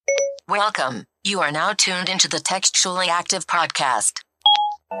Welcome. You are now tuned into the Textually Active podcast.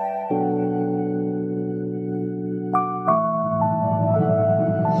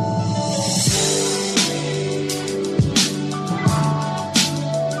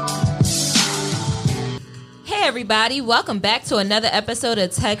 Hey everybody, welcome back to another episode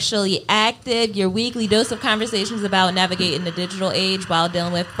of Textually Active, your weekly dose of conversations about navigating the digital age while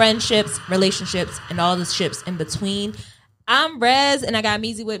dealing with friendships, relationships, and all the ships in between. I'm Rez, and I got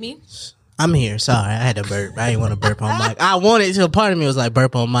Meezy with me. I'm here. Sorry, I had to burp. I didn't want to burp on mic. I wanted to. Part of me was like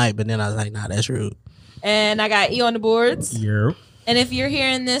burp on mic, but then I was like, nah, that's rude. And I got E on the boards. Yep. And if you're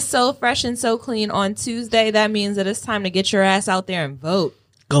hearing this so fresh and so clean on Tuesday, that means that it's time to get your ass out there and vote.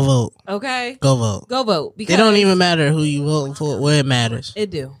 Go vote. Okay? Go vote. Go vote. Because It don't even matter who you vote for. Well, it matters. It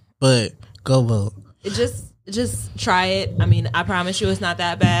do. But go vote. It just try it. I mean, I promise you it's not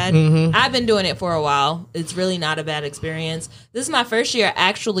that bad. Mm-hmm. I've been doing it for a while. It's really not a bad experience. This is my first year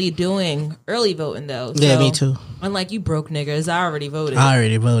actually doing early voting, though. Yeah, So, me too. Unlike you broke niggas, I already voted. I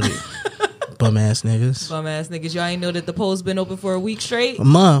already voted. Bum ass niggas. Bum ass niggas. Y'all ain't know that the polls been open for a week straight? A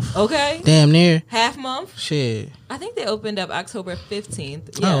month. Okay. Damn near. Half month? Shit. I think they opened up October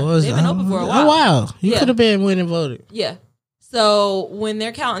 15th. Yeah, Oh, they've been open for a while. Oh, wow. You Yeah. could have been went and voted. Yeah. So when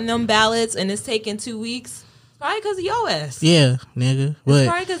they're counting them ballots and it's taking 2 weeks, it's probably because of your ass. Yeah, nigga. It's But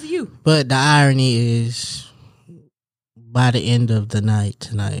probably because of you. But the irony is, by the end of the night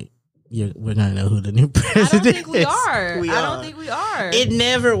tonight, we're gonna know who the new I president don't think we is. are. We I are. don't think we are. It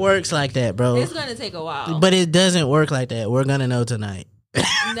never works like that, bro. It's going to take a while. But it doesn't work like that. We're gonna know tonight.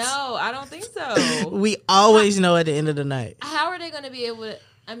 No, I don't think so. We always know at the end of the night. How are they going to be able to?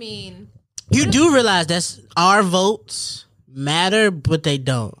 I mean, You do realize that's our votes matter, but they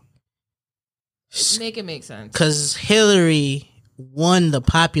don't. make it make sense. Because Hillary won the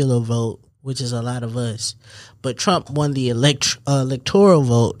popular vote, which is a lot of us, but Trump won the electoral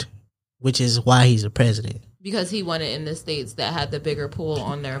vote, which is why he's the president. Because he won it in the states that had the bigger pool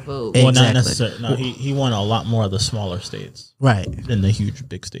on their vote. Well, Well, not Exactly. necessarily. No, he won a lot more of the smaller states Right. than the huge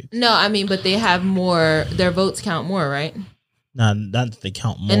big states. No, I mean, but they have more. Their votes count more, right? Not that they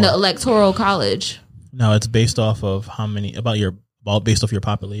count more. In the electoral college. No, it's based off of how many based off your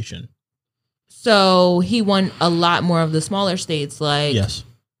population. So he won a lot more of the smaller states, like Yes,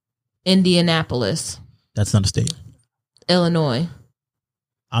 Indianapolis, that's not a state. Illinois,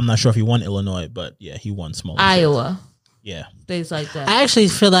 I'm not sure if he won Illinois, but yeah, he won smaller. states. Iowa, Yeah, states like that. I actually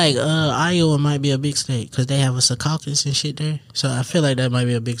feel like Iowa might be a big state because they have a Secaucus and shit there. So I feel like that might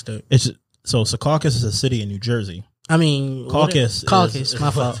be a big state. it's so Secaucus is a city in New Jersey. I mean, Caucus Caucus. is-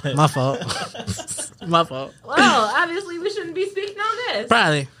 My fault. My fault. My fault. Well, obviously we shouldn't be speaking on this.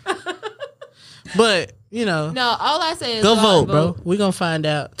 Probably. But, you know, No, all I say is go out vote, and bro. We're going to find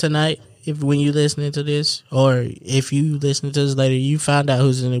out tonight if when you listening to this, or if you listening to this later, you find out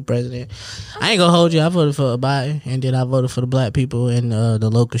who's the new president. I ain't going to hold you. I voted for Biden, and then I voted for the black people and the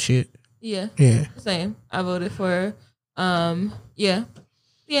local shit. Yeah, Yeah. same. I voted for, yeah,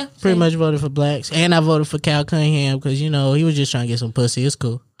 Pretty same. much voted for blacks. And I voted for Cal Cunningham because, you know, he was just trying to get some pussy. It's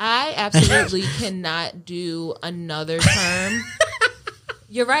cool. I absolutely cannot do another term.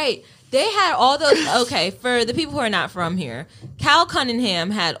 You're right. They had all those. Okay, for the people who are not from here, Cal Cunningham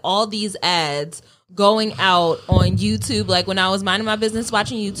had all these ads going out on YouTube. Like when I was minding my business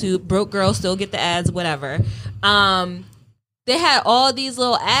watching YouTube, broke girls still get the ads, whatever. They had all these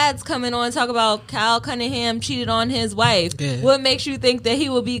little ads coming on talk about Cal Cunningham cheated on his wife. Yeah. What makes you think that he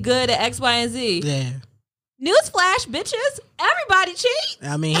will be good at X, Y, and Z? Yeah. Newsflash, bitches. Everybody cheat.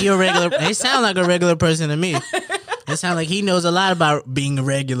 I mean, he a regular. They sound like a regular person to me. It sounds like he knows a lot about being a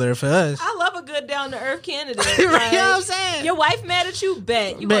regular for us. I love a good down to earth candidate. You Like, know what I'm saying? Your wife mad at you?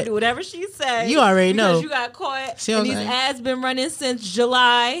 Bet you Bet. gonna do whatever she say. You already because know. you got caught. See what And I'm these saying? ads been running since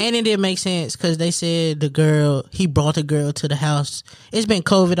July. And it didn't make sense because they said he brought the girl to the house. It's been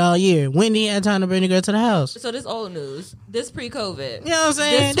COVID all year. When did he have time to bring the girl to the house? So this old news. This pre-COVID. You know what I'm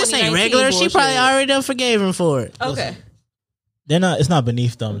saying? This ain't 2019 regular. She bullshit. probably already done forgave him for it. Okay. they're not. It's not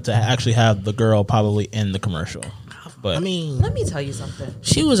beneath them to actually have the girl probably in the commercial. But I mean, Let me tell you something.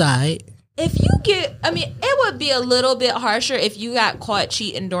 she was alright. If you it would be a little bit harsher if you got caught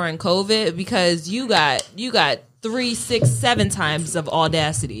cheating during COVID because you got 3, 6, 7 times of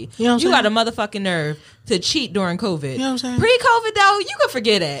audacity. You know what I'm you got a saying? motherfucking nerve to cheat during COVID. You know what I'm saying? Pre-COVID though, you could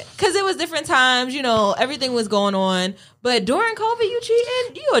forget it because it was different times. You know, everything was going on. But during COVID, you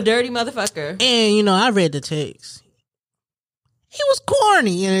cheating? You a dirty motherfucker. And you know, I read the text. He was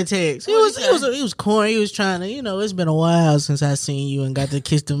corny in the text. He was corny. He was trying to, you know, it's been a while since I seen you and got to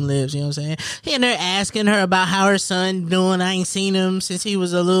kiss them lips. You know what I'm saying? And they're asking her about how her son doing. I ain't seen him since he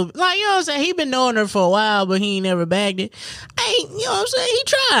was a little, like, you know what I'm saying? He been knowing her for a while, but he ain't never bagged it. I ain't, you know what I'm saying? He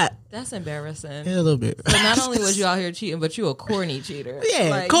tried. That's embarrassing. Yeah, a little bit. So not only was you out here cheating, but you a corny cheater. Yeah,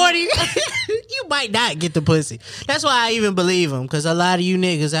 Like, corny. You might not get the pussy. That's why I even believe him, because a lot of you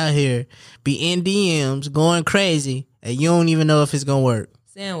niggas out here be in DMs going crazy, and you don't even know if it's gonna work.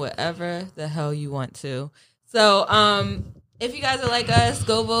 saying whatever the hell you want to. So, if you guys are like us,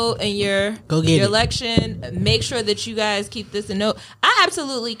 go vote in your election. Make sure that you guys keep this in note. I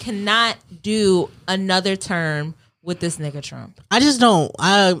absolutely cannot do another term with this nigga Trump. I just don't.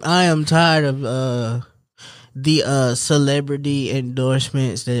 I am tired of the celebrity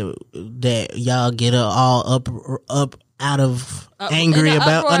endorsements that y'all get all up out of angry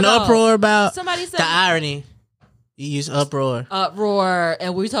about, an uproar about. Somebody said the irony. You use uproar,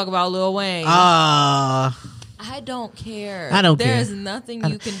 and we talk about Lil Wayne. I don't care. I don't care. There's nothing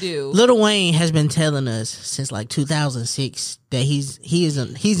you can do. Lil Wayne has been telling us since like 2006 that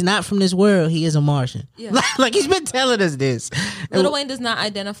he's not from this world. He is a Martian. Yeah. like he's been telling us this. Lil Wayne does not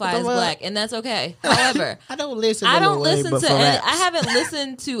identify as black, and that's okay. However, I don't listen. I don't Lil Wayne, listen to. I haven't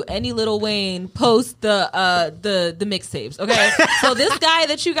listened to any Lil Wayne post the mixtapes. Okay, so this guy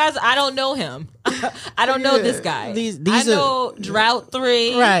that you guys, I don't know him. I don't know this guy. I know Drought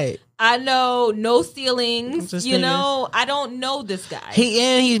 3. Right. I know No Ceilings. You know, I don't know this guy.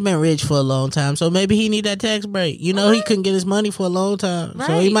 He's been rich for a long time, so maybe he need that tax break. You know, he couldn't get his money for a long time,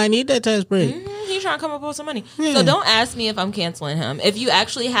 so he might need that tax break. He's trying to come up with some money. Yeah. So don't ask me if I'm canceling him. If you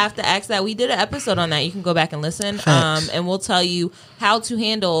actually have to ask that, we did an episode on that. You can go back and listen, and we'll tell you how to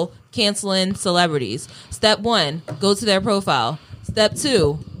handle canceling celebrities. Step 1, go to their profile. Step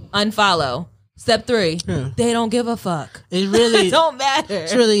 2, unfollow. Step 3, they don't give a fuck. It really don't matter.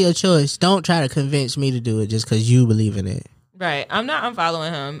 It's really your choice. Don't try to convince me to do it just because you believe in it. Right. I'm not unfollowing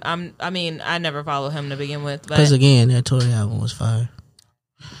him. I never follow him to begin with. Because again, that Tory album was fire.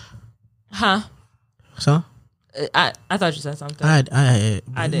 Huh? So? I thought you said something. I did.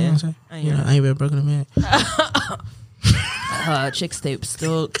 I ain't been broken a minute. Chick's tape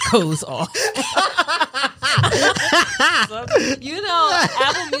still goes off. You know,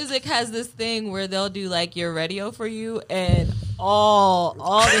 Apple Music has this thing where they'll do like your radio for you, and all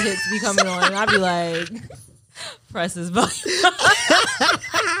the hits be coming on, and I'll be like, press this button.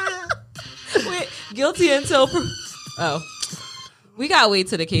 Wait, guilty until we gotta wait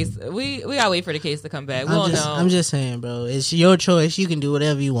to the case. We gotta wait for the case to come back. We don't know. I'm just saying, bro. It's your choice. You can do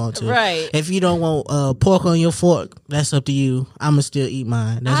whatever you want to. Right. If you don't want pork on your fork, that's up to you. I'ma still eat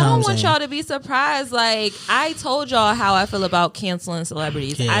mine. That's I all I'm don't want saying. y'all to be surprised. Like, I told y'all how I feel about canceling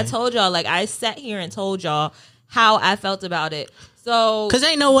celebrities. Yeah. I told y'all, like, I sat here and told y'all how I felt about it. So, because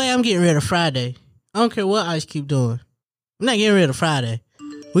ain't no way I'm getting rid of Friday. I don't care what Ice keep doing. I'm not getting rid of Friday.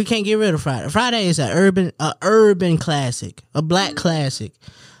 We can't get rid of Friday. Friday is an urban classic, a black classic,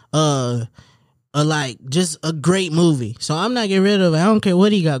 like just a great movie. So I'm not getting rid of it. I don't care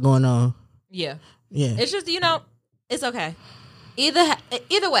what he got going on. Yeah. It's just, it's okay. Either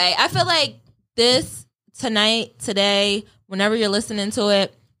way, I feel like this today, whenever you're listening to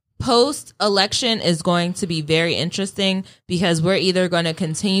it, post-election is going to be very interesting, because we're either going to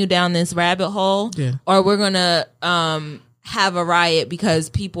continue down this rabbit hole, or we're going to have a riot because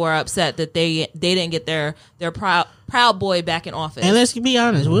people are upset that they didn't get their proud boy back in office. And let's be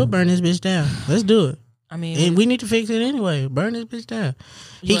honest, we'll burn this bitch down. Let's do it. I mean, and we need to fix it anyway. Burn this bitch down.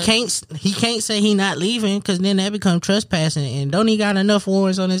 He can't say he not leaving, because then that becomes trespassing. And don't he got enough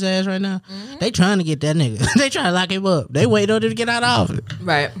warrants on his ass right now? Mm-hmm. They trying to get that nigga. They trying to lock him up. They wait on him to get out of office.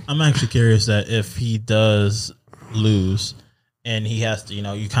 Right. I'm actually curious that if he does lose and he has to,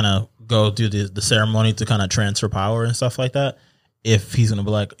 you kind of go through the ceremony to kind of transfer power and stuff like that, if he's gonna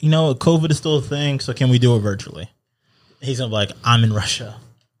be like, COVID is still a thing, so can we do it virtually? He's gonna be like, I'm in Russia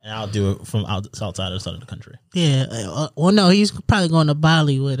and I'll do it from outside of the country. Yeah. Well, no, he's probably going to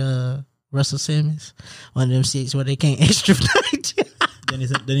Bali with Russell Simmons, one of them seats where they can't extradite. Then he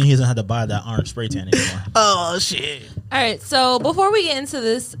doesn't have to buy that orange spray tan anymore. Oh shit! All right, so before we get into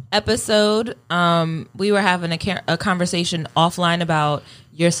this episode, we were having a conversation offline about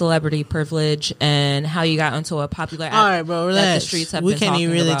your celebrity privilege and how you got onto a popular app. All right, bro, relax. That the streets have we been can't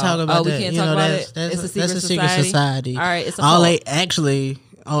even really talk about that. We can't talk about it. It's a secret society. All right, it's a all cult. they actually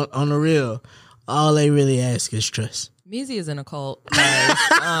on the real, all they really ask is trust. Measy is in a cult, guys.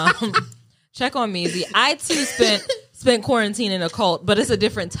 Check on Measy. I too spent quarantine in a cult, but it's a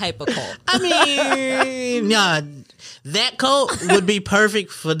different type of cult. I mean, that cult would be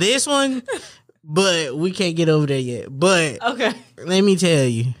perfect for this one, but we can't get over there yet. But okay, let me tell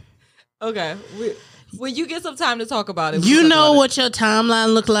you. Okay, when you get some time to talk about it, you know what your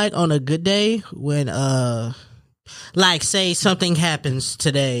timeline look like on a good day when like say something happens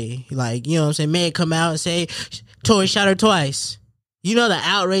today, like, you know what I'm saying, may come out and say Tory shot her twice. You know the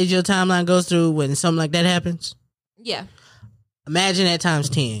outrage your timeline goes through when something like that happens? Yeah. Imagine that times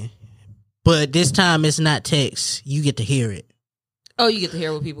 10. But this time it's not text. You get to hear it. Oh, you get to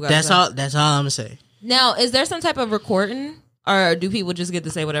hear what people got That's to say. all. That's all I'm gonna say. Now, is there some type of recording, or do people just get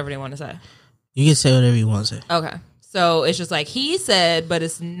to say whatever they want to say? You can say whatever you want to say. Okay. So it's just like he said, but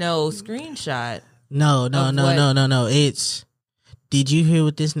it's no screenshot. No. It's, did you hear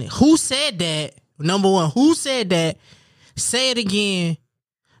what this nigga? Who said that? Number one, who said that? Say it again.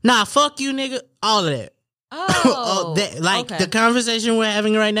 Nah, fuck you, nigga. All of that. Oh. Like okay. the conversation we're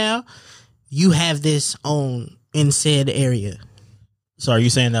having right now, you have this on in said area. So are you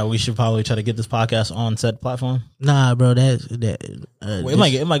saying that we should probably try to get this podcast on said platform? Nah, bro,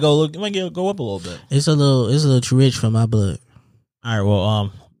 it might go up a little bit. It's a little too rich for my blood. All right.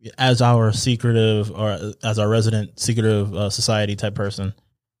 Well, as our resident secretive society type person,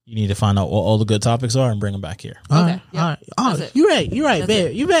 you need to find out what all the good topics are and bring them back here. All Okay, right, yeah. all right. Oh, That's it. you're right. That's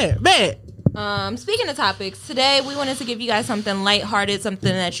Bad. it. You bad. Speaking of topics, today we wanted to give you guys something lighthearted,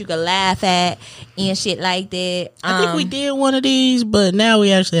 something that you could laugh at and shit like that. I think we did one of these, but now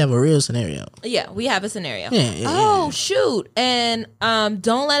we actually have a real scenario. Yeah, we have a scenario. Yeah. Oh, shoot. And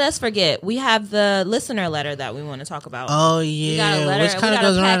don't let us forget, we have the listener letter that we want to talk about. Oh We yeah, got a letter. which We kind got of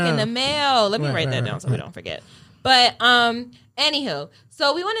goes a pack around. in the mail. Let me write that down so we don't forget. But anywho,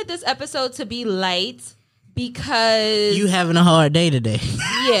 so we wanted this episode to be light because You having a hard day today?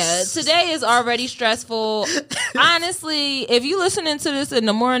 yeah, today is already stressful. Honestly, if you listening to this in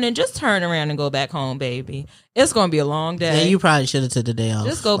the morning, just turn around and go back home, baby. It's gonna be a long day. Yeah, you probably should have took the day off.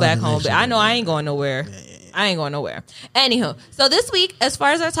 Just go back home. Honestly. I know I ain't going nowhere. I ain't going nowhere. Anywho, so this week, as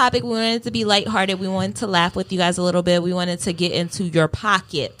far as our topic, we wanted to be lighthearted. We wanted to laugh with you guys a little bit. We wanted to get into your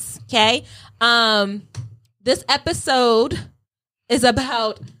pockets. Okay. This episode is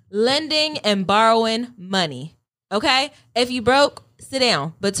about lending and borrowing money. Okay. If you broke, sit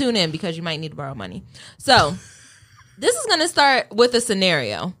down, but tune in because you might need to borrow money. So this is going to start with a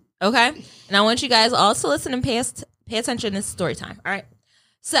scenario. Okay. And I want you guys all to listen and pay attention. It's story time. All right.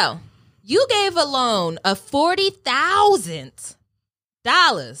 So you gave a loan of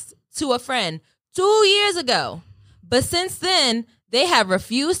 $40,000 to a friend 2 years ago. But since then, they have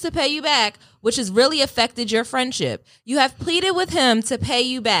refused to pay you back, which has really affected your friendship. You have pleaded with him to pay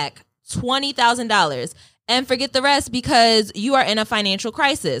you back $20,000 and forget the rest because you are in a financial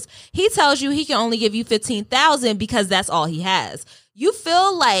crisis. He tells you he can only give you $15,000 because that's all he has. You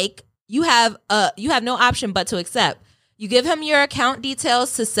feel like you have no option but to accept. You give him your account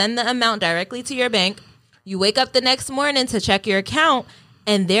details to send the amount directly to your bank. You wake up the next morning to check your account,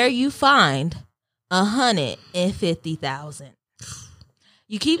 and there you find $150,000.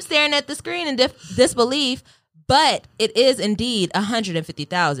 You keep staring at the screen in disbelief, but it is indeed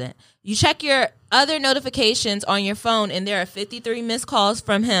 $150,000. You check your other notifications on your phone, and there are 53 missed calls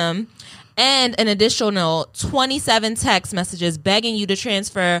from him and an additional 27 text messages begging you to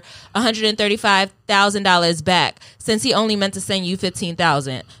transfer $135,000 back since he only meant to send you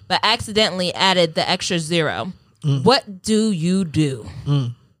 $15,000, but accidentally added the extra zero. What do you do?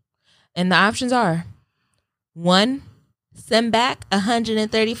 And the options are 1, send back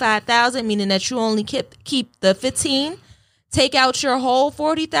 $135,000, meaning that you only keep the 15, take out your whole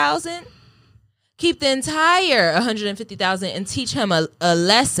 $40,000, keep the entire $150,000 and teach him a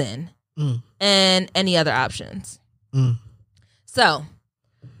lesson, and any other options. So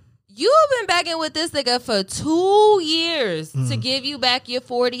you've been backing with this nigga for 2 years to give you back your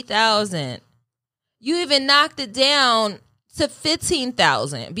 $40,000. You even knocked it down to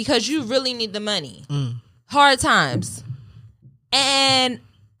 $15,000 because you really need the money. Hard times. And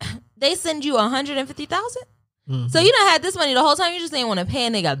they send you $150,000? So you done had this money the whole time. You just didn't want to pay a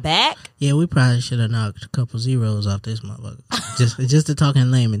nigga back? Yeah, we probably should have knocked a couple zeros off this motherfucker. just to talk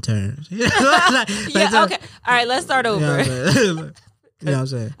in layman terms. Yeah, okay. All right, let's start over. You know what I'm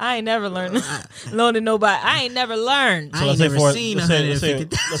saying? I ain't never learned loaning nobody. I ain't never learned. I ain't never seen let's say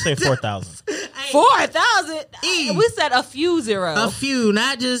 150,000. 4,000? We said a few zeros. A few,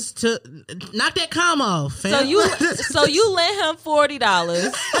 not just to knock that comma off. Fam. So you lent him $40. All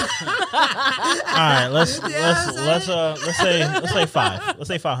right, let's say 5. Let's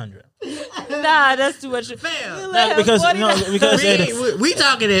say 500. Nah, that's too much. Fam. Because we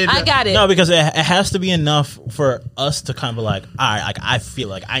talking it. I got it. No, because it has to be enough for us to kind of like, all right, like I feel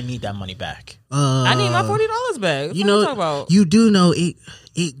like I need that money back. I need my $40 back. That's You what I'm know, talking about. you do know it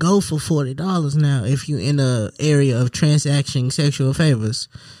go for $40 now if you in a area of transacting sexual favors.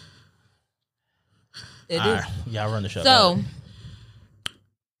 It All is. right, yeah, I run the show. So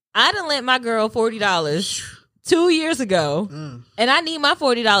I done lent my girl $40 2 years ago, and I need my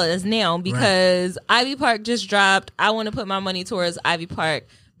 $40 now because Ivy Park just dropped. I want to put my money towards Ivy Park.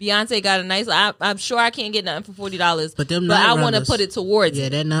 Beyonce got a nice. I'm sure I can't get nothing for $40, but I want to put it towards. Yeah,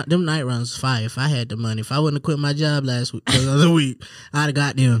 them night runs fire. If I had the money, if I wouldn't have quit my job last week, the other week, I'd have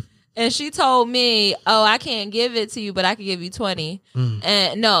got them. And she told me, "Oh, I can't give it to you, but I can give you 20."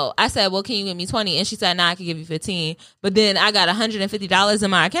 And no, I said, "Well, can you give me 20?" And she said, "No, I can give you 15." But then I got $150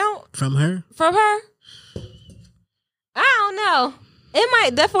 in my account from her. I don't know.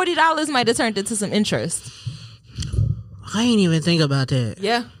 That $40 might have turned into some interest. I ain't even think about that.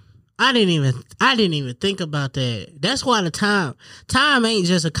 Yeah. I didn't even think about that. That's why the time ain't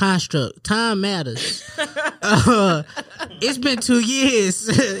just a construct. Time matters. It's been 2 years.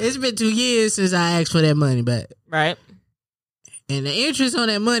 It's been 2 years since I asked for that money back. Right. And the interest on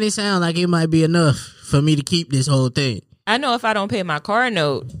that money sound like it might be enough for me to keep this whole thing. I know if I don't pay my car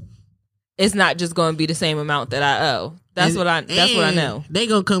note, it's not just going to be the same amount that I owe. That's what I know. They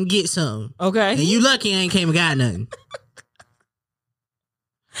gonna come get something. Okay. And you lucky I ain't came and got nothing.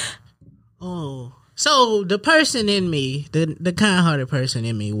 Oh, so the person in me, the kind-hearted person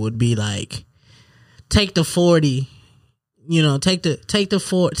in me would be like, take the 40, take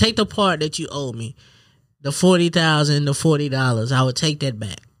the part that you owe me, the $40,000, the $40. I would take that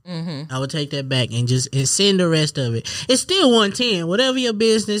back. I would take that back and send the rest of it. It's still 110. Whatever your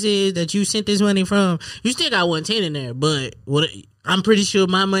business is that you sent this money from, you still got 110 in there. But I'm pretty sure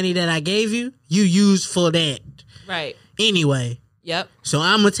my money that I gave you, you used for that. Right. Anyway. Yep. So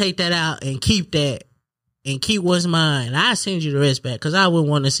I'm going to take that out and keep that and keep what's mine. I send you the rest back because I wouldn't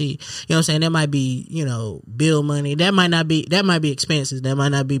want to see, you know what I'm saying? That might be, bill money. That might be expenses. That might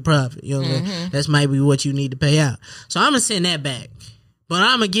not be profit. You know what I'm saying? That might be what you need to pay out. So I'm going to send that back. But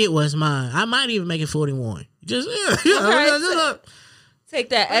I'm going to get what's mine. I might even make it 41. Just take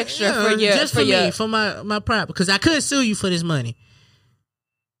that extra for my prop. Because I could sue you for this money.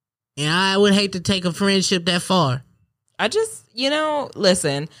 And I would hate to take a friendship that far. I just,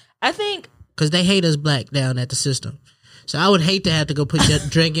 listen, I think... Because they hate us black down at the system. So I would hate to have to go put your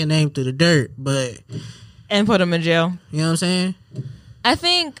drinking name through the dirt, but... And put them in jail. You know what I'm saying? I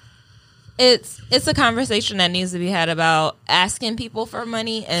think it's a conversation that needs to be had about asking people for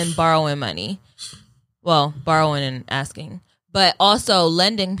money and borrowing money. Well, borrowing and asking. But also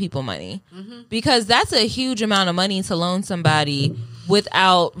lending people money. Because that's a huge amount of money to loan somebody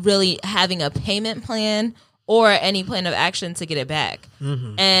without really having a payment plan or any plan of action to get it back.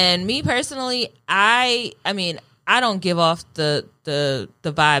 And me personally, I mean, I don't give off the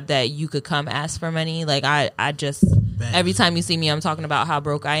vibe that you could come ask for money. Like I just every time you see me, I'm talking about how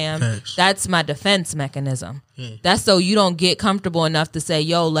broke I am. Thanks. That's my defense mechanism. That's so you don't get comfortable enough to say,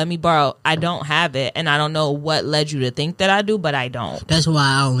 "Yo, let me borrow." I don't have it, and I don't know what led you to think that I do, but I don't. That's why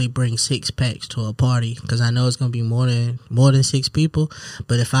I only bring 6 packs to a party because I know it's gonna be more than 6 people.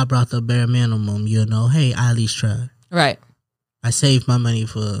 But if I brought the bare minimum, hey, I at least tried. Right. I saved my money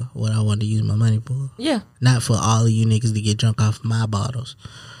for what I wanted to use my money for. Yeah. Not for all of you niggas to get drunk off my bottles.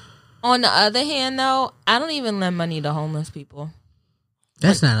 On the other hand, though, I don't even lend money to homeless people.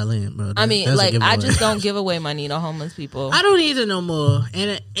 That's not a lend, bro. I just don't give away money to homeless people. I don't either no more.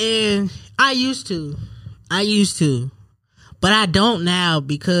 And I used to. But I don't now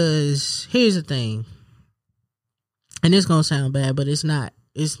because here's the thing. And it's going to sound bad, but it's not.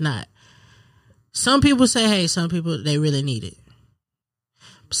 It's not. Some people say, hey, some people, they really need it.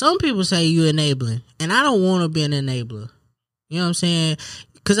 Some people say you enabling. And I don't want to be an enabler. You know what I'm saying?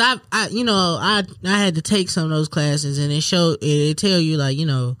 Because I had to take some of those classes and it tell you like,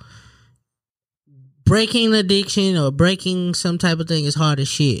 breaking addiction or breaking some type of thing is hard as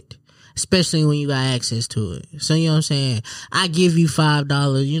shit. Especially when you got access to it. So you know what I'm saying? I give you $5,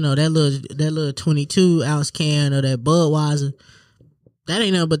 that little 22 ounce can of that Budweiser. That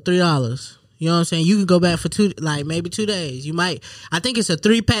ain't nothing but $3. You know what I'm saying? You can go back for maybe 2 days. You might, I think it's a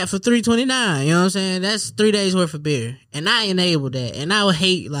 3-pack for $3.29. You know what I'm saying? That's 3 days worth of beer. And I enable that. And I would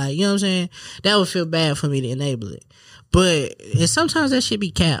hate, you know what I'm saying? That would feel bad for me to enable it. But sometimes that should be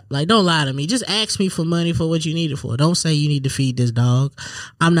capped. Like, don't lie to me. Just ask me for money for what you need it for. Don't say you need to feed this dog.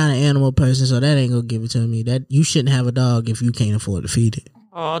 I'm not an animal person, so that ain't gonna give it to me. That you shouldn't have a dog if you can't afford to feed it.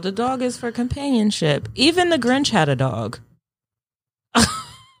 Oh, the dog is for companionship. Even the Grinch had a dog.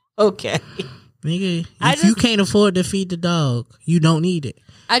 Okay. Nigga, if you can't afford to feed the dog, you don't need it.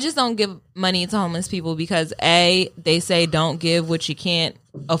 I just don't give money to homeless people because A, they say don't give what you can't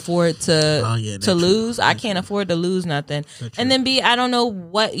afford to lose. I can't afford to lose nothing. And then B, I don't know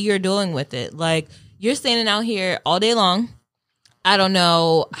what you're doing with it. Like, you're standing out here all day long. I don't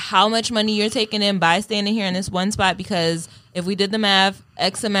know how much money you're taking in by standing here in this one spot because if we did the math,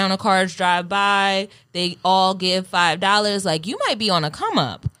 X amount of cars drive by, they all give $5. Like, you might be on a come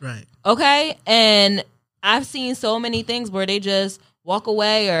up. Right. Okay? And I've seen so many things where they just walk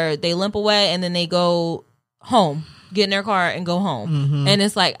away or they limp away and then they go home, get in their car and go home. Mm-hmm. And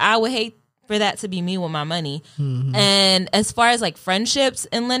it's like, I would hate for that to be me with my money. Mm-hmm. And as far as like friendships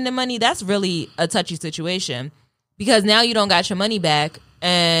and lending money, that's really a touchy situation because now you don't got your money back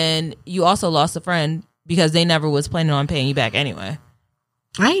and you also lost a friend because they never was planning on paying you back anyway.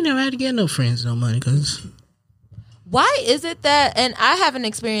 I ain't never had to get no friends no money because why is it that, and I haven't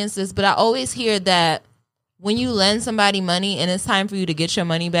experienced this, but I always hear that when you lend somebody money and it's time for you to get your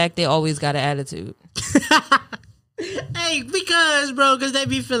money back, they always got an attitude. Hey, because they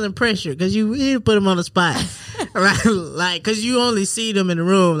be feeling pressure because you put them on the spot, right? Like, because you only see them in the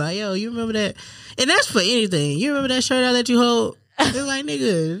room. Like, yo, you remember that? And that's for anything. You remember that shirt I let you hold? It's like,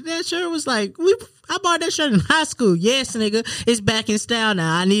 nigga, that shirt was like, I bought that shirt in high school. Yes, nigga, it's back in style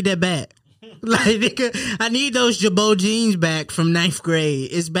now. I need that back. Like, nigga, I need those Jabot jeans back from 9th grade.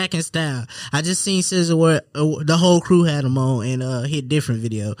 It's back in style. I just seen SZA wear, the whole crew had them on and hit different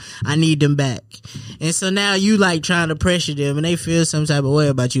video. I need them back. And so now you like trying to pressure them and they feel some type of way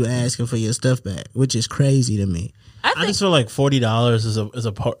about you asking for your stuff back, which is crazy to me. I just feel like $40 is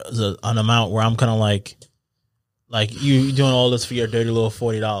an amount where I'm kind of like you doing all this for your dirty little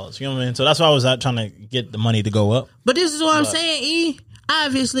 $40. You know what I mean? So that's why I was out trying to get the money to go up. But this is what I'm saying, E.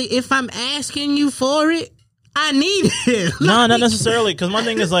 Obviously, if I'm asking you for it, I need it. No, not necessarily. Because my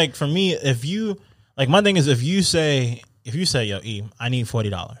thing is like, for me, if you say, yo, E, I need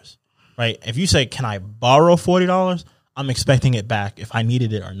 $40, right? If you say, can I borrow $40? I'm expecting it back if I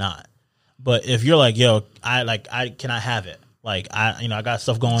needed it or not. But if you're like, yo, can I have it? Like, I got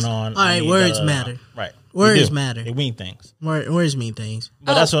stuff going on. All right, words matter. Right. Words matter. They mean things. Words mean things.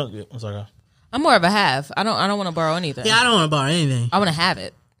 But that's what, I'm sorry. I'm more of a have. I don't want to borrow anything. Yeah, I don't want to borrow anything. I want to have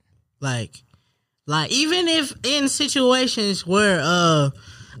it. Like even if in situations where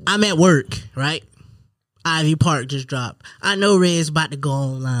I'm at work, right? Ivy Park just dropped. I know Red's about to go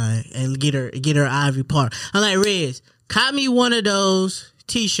online and get her Ivy Park. I'm like, Reds, cop me one of those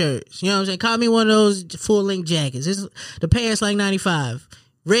t-shirts. You know what I'm saying? Cop me one of those full-length jackets. The pants like $95.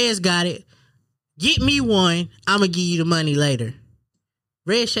 Red's got it. Get me one. I'm going to give you the money later.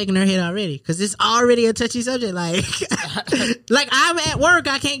 Red's shaking her head already because it's already a touchy subject. Like, like I'm at work,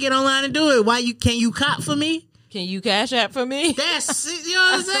 I can't get online and do it. Can you cop for me? Can you cash app for me? That's, you know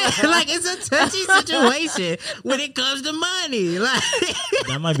what I'm saying? Like, it's a touchy situation when it comes to money. Like,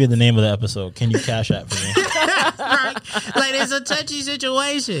 that might be the name of the episode. Can you cash app for me? right? Like, it's a touchy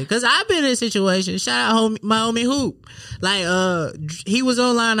situation because I've been in a situation. Shout out my homie Hoop. Like, he was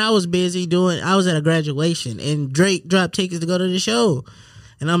online. I was busy I was at a graduation and Drake dropped tickets to go to the show.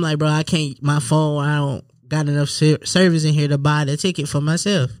 And I'm like, bro, I can't, my phone, I don't got enough service in here to buy the ticket for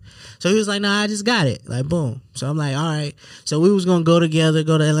myself. So he was like, nah, I just got it. Like, boom. So I'm like, all right. So we was going to go to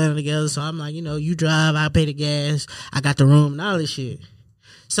Atlanta together. So I'm like, you drive, I pay the gas, I got the room and all this shit.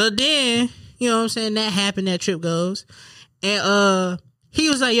 So then, you know what I'm saying, that happened, that trip goes. And he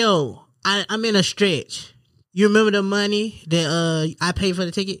was like, yo, I'm in a stretch. You remember the money that I paid for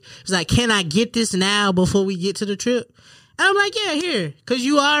the ticket? He's like, can I get this now before we get to the trip? And I'm like, yeah, here. Because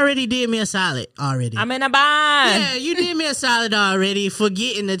you already did me a solid already. I'm in a bind. Yeah, you did me a solid already for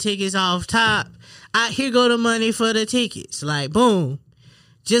getting the tickets off top. Here go the money for the tickets. Like, boom.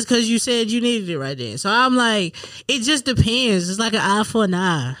 Just because you said you needed it right then. So I'm like, it just depends. It's like an eye for an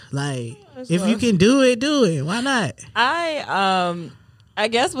eye. Like, if you can do it, do it. Why not? I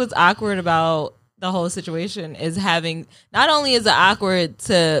guess what's awkward about the whole situation is not only is it awkward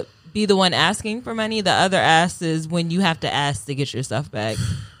to be the one asking for money, the other ask is when you have to ask to get your stuff back.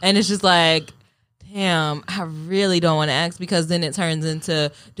 And it's just like, damn, I really don't want to ask because then it turns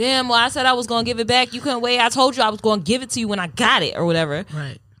into, damn, well, I said I was going to give it back. You couldn't wait. I told you I was going to give it to you when I got it or whatever.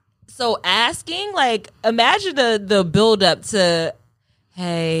 Right. So asking, like, imagine the build up to,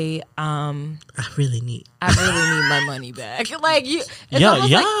 hey, I really need my money back. Like,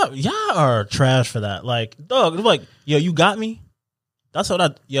 y'all are trash for that. Like, dog, like, yo, you got me? That's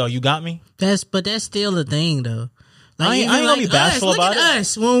what you got me? But that's still a thing, though. Like, I ain't gonna be bashful about it. Look at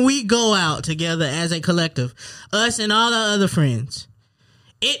us when we go out together as a collective. Us and all our other friends.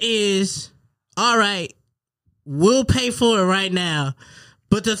 It is, all right, we'll pay for it right now.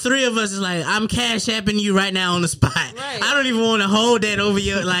 But the three of us is like, I'm cash apping you right now on the spot. Right. I don't even want to hold that over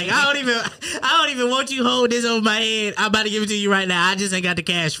your, like, I don't even want you to hold this over my head. I'm about to give it to you right now. I just ain't got the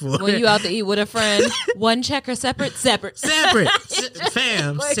cash for it. When you out to eat with a friend, one check or separate? Separate.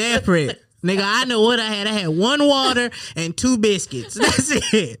 Fam, separate. Nigga, I know what I had. I had one water and 2 biscuits.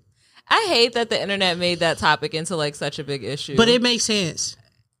 That's it. I hate that the internet made that topic into like such a big issue. But it makes sense.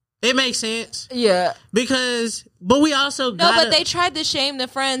 It makes sense. Yeah. But we also but they tried to shame the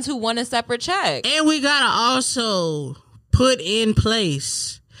friends who want a separate check. And we gotta also put in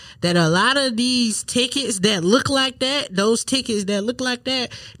place that a lot of these tickets that look like that,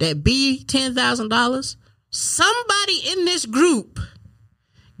 that be $10,000, somebody in this group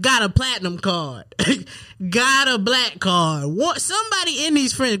got a platinum card, got a black card. Somebody in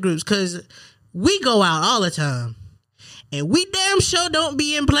these friend groups, because we go out all the time. And we damn sure don't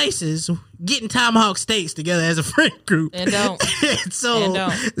be in places getting tomahawk steaks together as a friend group. And don't.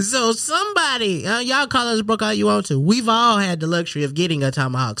 So somebody, y'all call us broke all you want to. We've all had the luxury of getting a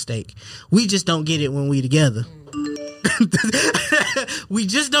tomahawk steak. We just don't get it when we together. We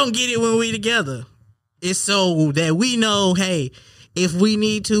just don't get it when we together. It's so that we know, hey, if we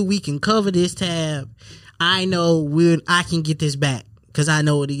need to, we can cover this tab. I know I can get this back because I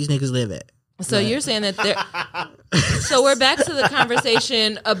know where these niggas live at. So you're saying that so we're back to the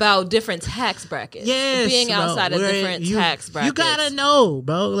conversation about different tax brackets. Yes, being outside of different tax brackets. You gotta know,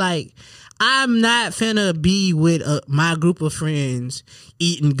 bro. Like, I'm not finna be with my group of friends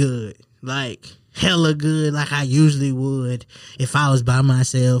eating good. Like, hella good, like I usually would if I was by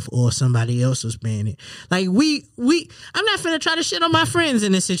myself or somebody else was paying it. Like, I'm not finna try to shit on my friends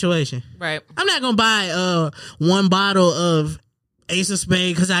in this situation. Right. I'm not gonna buy one bottle of Ace of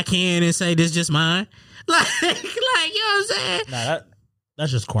Spades because I can and say this just mine. Like, you know what I'm saying? Nah,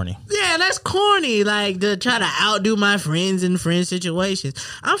 that's just corny. Yeah, that's corny. Like, to try to outdo my friends in friend situations.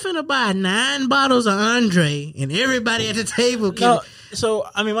 I'm finna buy 9 bottles of Andre and everybody at the table can. No, so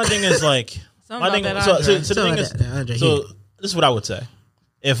I mean, my thing is like, this is what I would say.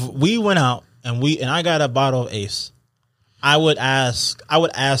 If we went out and I got a bottle of Ace, I would ask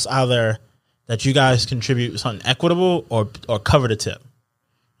either that you guys contribute something equitable or cover the tip.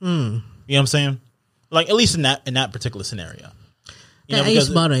 You know what I'm saying? Like, at least in that particular scenario. That Ace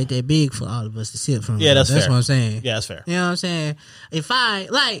bottle ain't that big for all of us to sip from. Yeah, that's fair. What I'm saying. Yeah, that's fair. You know what I'm saying? If I,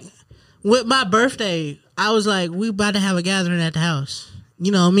 like, with my birthday, I was like, we about to have a gathering at the house.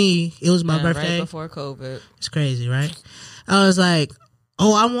 You know me, it was my birthday. Right before COVID. It's crazy, right? I was like,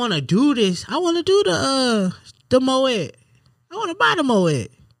 oh, I want to do this. I want to do the Moet. I want to buy the Moet.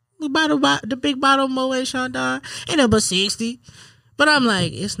 We buy the big bottle of Moet Chandon. Ain't no but 60. But I'm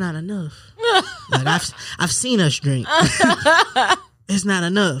like, it's not enough. Like, I've seen us drink. It's not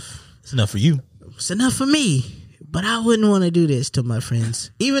enough. It's enough for you. It's enough for me. But I wouldn't want to do this to my friends,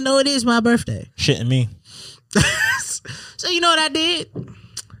 even though it is my birthday. Shitting me. So you know what I did?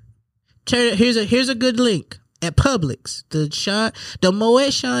 Here's a good link. At Publix, the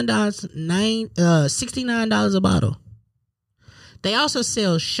Moet Chandon's $69 a bottle. They also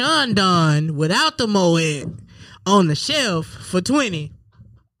sell Chandon without the Moet on the shelf for $20.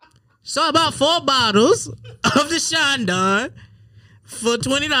 So I bought 4 bottles of the Chandon for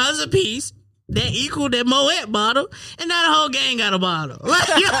 $20 a piece. That equaled that Moet bottle, and now the whole gang got a bottle. Like,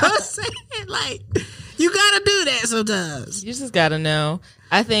 you know what I'm saying? Like, you gotta do that sometimes. You just gotta know.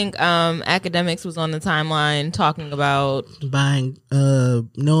 I think Academics was on the timeline talking about buying,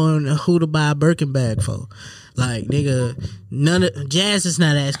 knowing who to buy a Birkin bag for. Like, nigga, Jazz is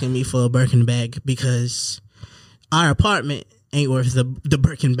not asking me for a Birkin bag because our apartment ain't worth the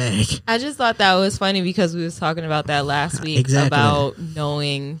Birkin bag. I just thought that was funny because we was talking about that last week about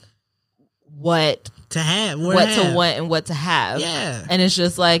knowing what to have, what to want and what to have. Yeah. And it's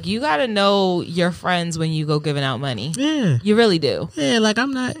just like, you got to know your friends when you go giving out money. Yeah. You really do. Yeah, like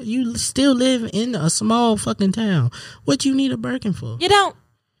you still live in a small fucking town. What you need a Birkin for? You don't.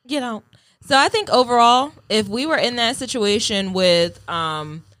 So I think overall, if we were in that situation with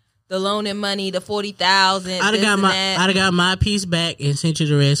the loan and money, the 40,000, I'd have got my piece back and sent you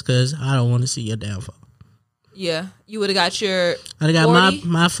the rest because I don't want to see your downfall. Yeah, you would have got your. I'd have got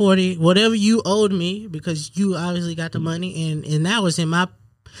my 40, whatever you owed me, because you obviously got the money, and that was in my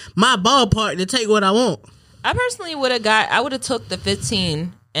ballpark to take what I want. I personally would have took the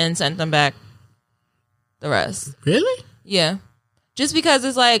 15 and sent them back the rest. Really? Yeah. Just because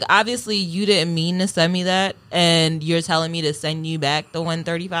it's like, obviously you didn't mean to send me that, and you're telling me to send you back the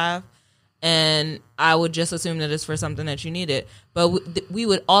 135, and I would just assume that it's for something that you needed. But we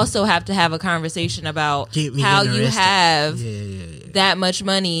would also have to have a conversation about how you have that much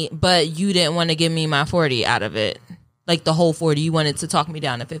money, but you didn't want to give me my 40 out of it. Like the whole 40, you wanted to talk me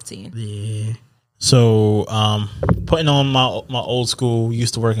down to 15. Yeah. So, putting on my old school,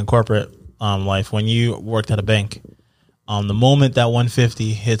 used to work in corporate life, when you worked at a bank, the moment that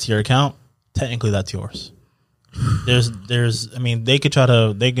 150 hits your account, technically that's yours. I mean,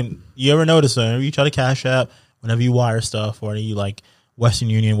 you ever notice whenever you try to Cash App, whenever you wire stuff, or you like Western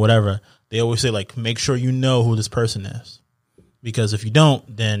Union, whatever, they always say like, make sure you know who this person is, because if you don't,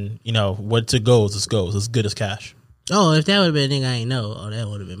 then you know what it goes. It goes as good as cash. Oh, if that would have been a nigga I ain't know, that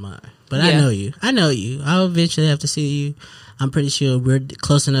would have been mine. But I know you. I'll eventually have to see you. I'm pretty sure we're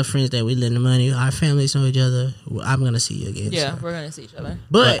close enough friends that we lend the money. Our families know each other. I'm gonna see you again. Yeah, so. we're gonna see each other.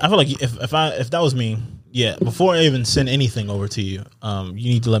 But I feel like if that was me, yeah, before I even send anything over to you, you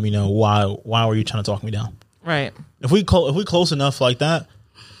need to let me know why were you trying to talk me down? Right. If we close enough like that,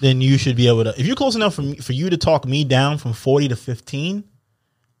 then you should be able to. If you're close enough for you to talk me down from 40 to 15,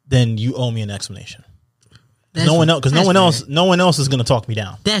 then you owe me an explanation. No one else is gonna talk me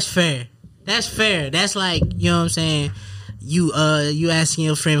down. That's fair. That's like, you know what I'm saying. You asking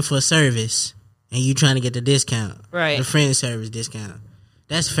your friend for a service and you trying to get the discount, right? The friend service discount.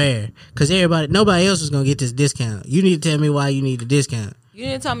 That's fair because nobody else is gonna get this discount. You need to tell me why you need the discount. You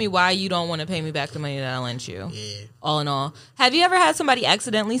need to tell me why you don't want to pay me back the money that I lent you. Yeah. All in all, have you ever had somebody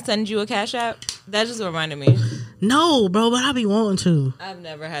accidentally send you a Cash App? That just reminded me. No, bro, but I be wanting to. I've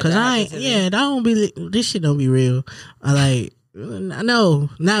never had. Cause this shit don't be real. No,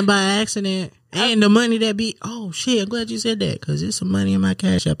 not by accident. And the money that be, oh shit, I'm glad you said that. Cause there's some money in my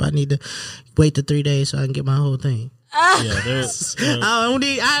Cash App. I need to wait the 3 days so I can get my whole thing. Yeah,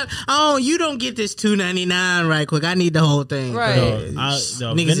 you don't get this $2.99 right quick. I need the whole thing. Right.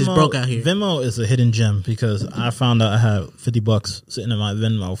 Niggas is broke out here. Venmo is a hidden gem because I found out I have $50 sitting in my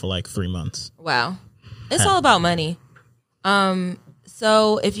Venmo for like 3 months. Wow. It's all about money.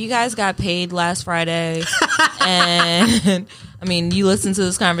 So if you guys got paid last Friday and I mean, you listen to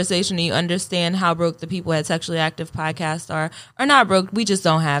this conversation and you understand how broke the people at Sexually Active Podcast are not broke. We just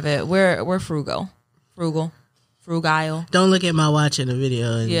don't have it. We're frugal. Don't look at my watch in the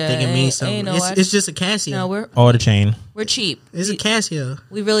video and think it means something. It's just a Casio. No, we're the chain. We're cheap. It's a Casio.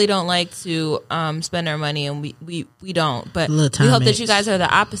 We really don't like to spend our money, and we don't. But we Timex. hope that you guys are the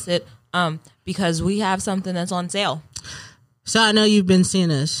opposite, because we have something that's on sale. So I know you've been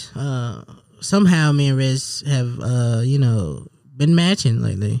seeing us. Somehow me and Rez have been matching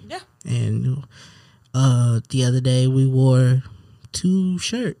lately. Yeah. And the other day we wore 2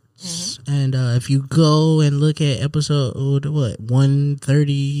 shirts. Mm-hmm. And if you go and look at episode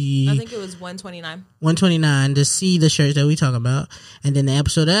 130, I think it was 129 to see the shirts that we talk about, and then the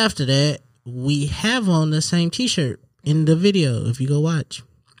episode after that we have on the same t-shirt in the video. If you go watch,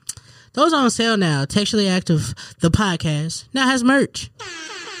 those are on sale now. Textually Active, the podcast, now has merch.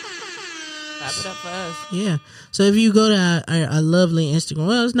 Clap it up for us. Yeah. So if you go to our lovely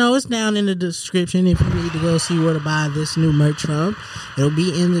Instagram, it's down in the description. If you need to go see where to buy this new merch from, it'll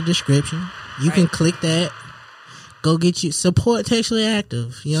be in the description. You can click that. Go support Textually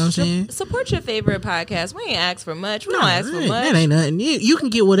Active. You know what I'm saying? Support your favorite podcast. We ain't ask for much. We don't ask for much. That ain't nothing. You can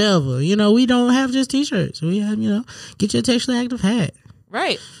get whatever. We don't have just t-shirts. We have, get your Textually Active hat.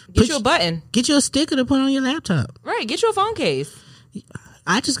 Right. Get you a button. Get you a sticker to put on your laptop. Right. Get you a phone case.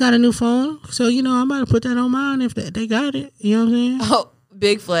 I just got a new phone, so I'm about to put that on mine if they got it. You know what I'm saying? Oh,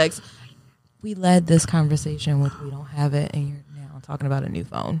 big flex. We led this conversation with we don't have it, and you're now talking about a new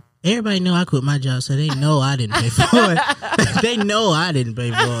phone. Everybody know I quit my job, so they know I didn't pay for it. They know I didn't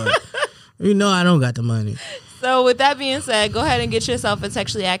pay for it. You know I don't got the money. So with that being said, go ahead and get yourself a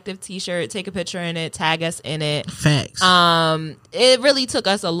Sexually Active t-shirt. Take a picture in it. Tag us in it. Facts. It really took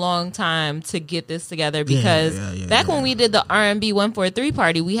us a long time to get this together because back when we did the R&B 143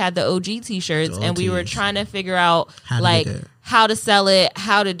 party, we had the OG t-shirts and we were trying to figure out how to sell it,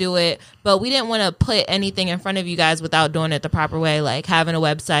 how to do it. But we didn't want to put anything in front of you guys without doing it the proper way, like having a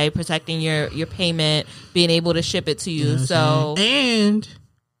website, protecting your payment, being able to ship it to you. And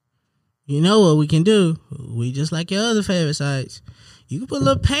you know what we can do? We just like your other favorite sites. You can put a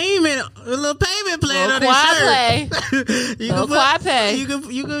little payment plan on this shirt. Quad pay.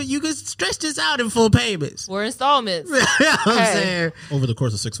 You can stretch this out in 4 payments. 4 installments. You know what I'm saying? Over the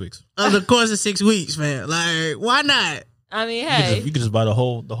course of 6 weeks. Over the course of 6 weeks, man. Like, why not? I mean, hey, you could just buy the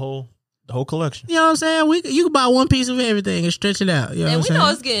whole collection. You know what I'm saying? You can buy one piece of everything and stretch it out. You know and what we I'm know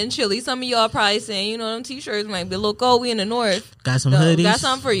saying? it's getting chilly. Some of y'all probably saying, them t-shirts might be a little cold. We in the north. Got some hoodies. Got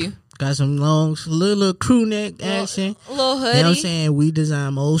something for you. Got some long, little crew neck action. A little hoodie. You know what I'm saying? We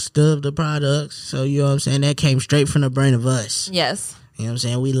design most of the products. So, you know what I'm saying? That came straight from the brain of us. Yes. You know what I'm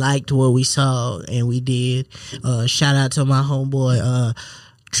saying? We liked what we saw and we did. Shout out to my homeboy,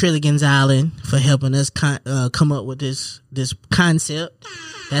 Trilligan's Island, for helping us come up with this concept.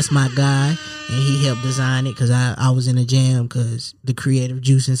 That's my guy. And he helped design it because I was in a jam because the creative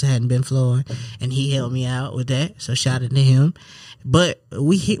juices hadn't been flowing. And he helped me out with that. So shout out to him. But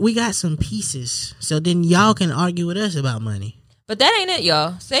we got some pieces. So then y'all can argue with us about money. But that ain't it,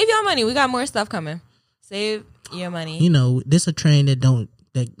 y'all. Save y'all money. We got more stuff coming. Save. your money. You know, this a train that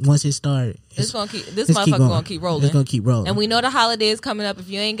once it started, This motherfucker gonna keep rolling. It's gonna keep rolling. And we know the holiday is coming up. If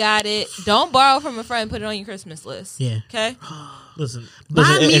you ain't got it, don't borrow from a friend. Put it on your Christmas list. Yeah. Okay. Listen,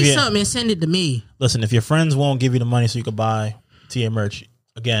 Buy me if something and send it to me. Listen, if your friends won't give you the money so you can buy TA merch,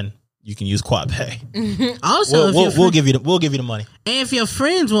 again, you can use Quad Pay. Also, we'll give you the money. And if your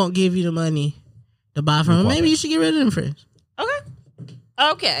friends won't give you the money to buy from them, maybe you should get rid of them friends.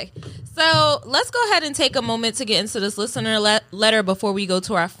 Okay. So let's go ahead and take a moment to get into this listener letter before we go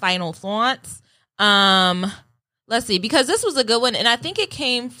to our final thoughts. Let's see, because this was a good one, and I think it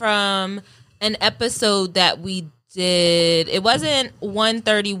came from an episode that we did. It wasn't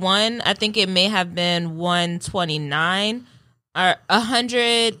 131. I think it may have been 129 or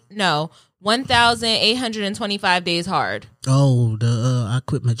 1,825 days hard. Oh, I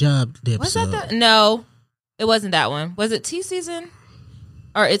quit my job. Was that no, it wasn't that one. Was it Tea Season?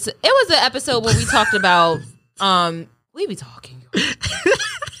 Or it was an episode where we talked about we be talking.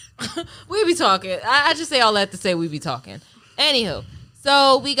 We be talking. I just say all that to say we be talking. Anywho,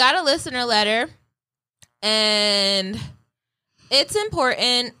 so we got a listener letter, and it's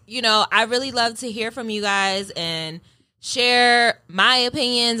important. You know, I really love to hear from you guys and share my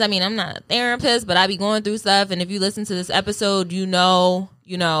opinions. I mean, I'm not a therapist, but I be going through stuff, and if you listen to this episode, you know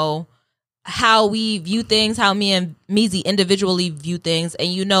how we view things, how me and Meezy individually view things,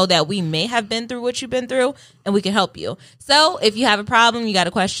 and you know that we may have been through what you've been through, and we can help you. So if you have a problem, you got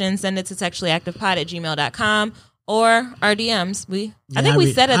a question, send it to sexuallyactivepod@gmail.com or our DMs. I think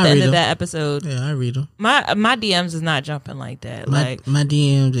we said at the end of that episode. Yeah, I read them. My DMs is not jumping like that. My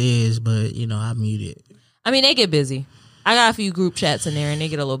DMs is, but I mute it. I mean, they get busy. I got a few group chats in there, and they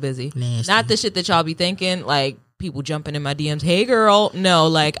get a little busy. Nasty. Not the shit that y'all be thinking, like people jumping in my DMs. Hey, girl. No,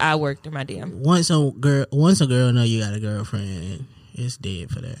 like I work through my DM. Once a girl know you got a girlfriend, it's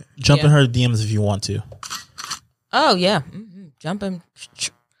dead for that. Jump in her DMs if you want to. Oh yeah, jumping.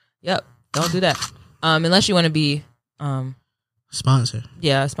 Yep. Don't do that. Unless you want to be sponsor.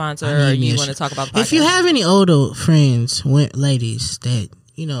 Yeah, a sponsor, or you want to talk about the podcast. If you have any older friends, ladies that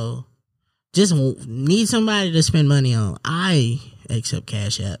just need somebody to spend money on, I accept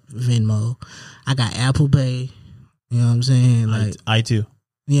Cash App, Venmo. I got Apple Pay. You know what I'm saying? Like I too.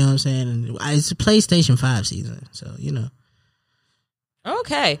 You know what I'm saying? It's a PlayStation 5 season, so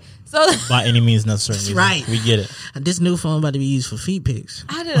Okay, so by any means necessary. Right, we get it. This new phone about to be used for feet pics.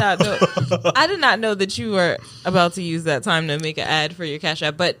 I did not know. I did not know that you were about to use that time to make an ad for your Cash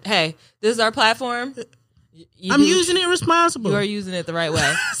App. But hey, this is our platform. I'm using it responsible. You are using it the right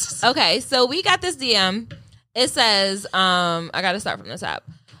way. Okay, so we got this DM. It says, I got to start from the top.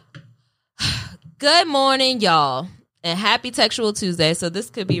 Good morning, y'all, and happy Textual Tuesday. So this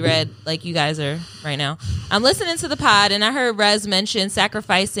could be read like you guys are right now. I'm listening to the pod, and I heard Rez mention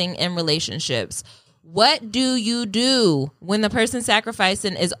sacrificing in relationships. What do you do when the person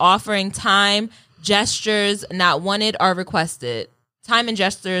sacrificing is offering time, gestures not wanted or requested? Time and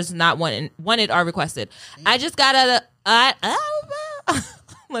gestures not wanted or requested. I just got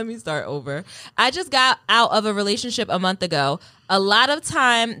let me start over. I just got out of a relationship a month ago. A lot of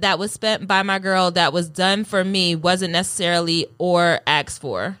time that was spent by my girl that was done for me wasn't necessarily or asked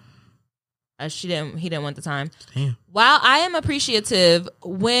for. He didn't want the time. Damn. While I am appreciative,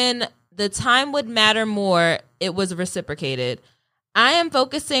 when the time would matter more, it was reciprocated. I am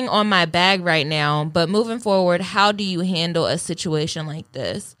focusing on my bag right now, but moving forward, how do you handle a situation like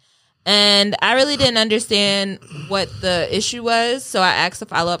this? And I really didn't understand what the issue was, so I asked a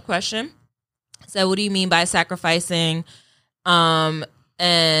follow-up question. So what do you mean by sacrificing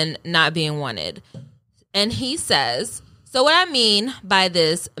and not being wanted? And he says, so what I mean by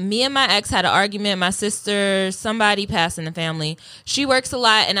this, me and my ex had an argument. My sister, somebody passed in the family. She works a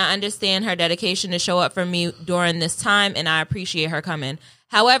lot, and I understand her dedication to show up for me during this time, and I appreciate her coming.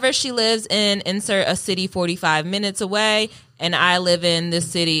 However, she lives in insert a city 45 minutes away, and I live in this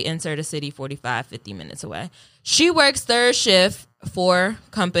city, insert a city 45, 50 minutes away. She works third shift for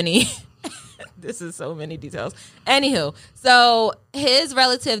company. This is so many details. Anywho, so his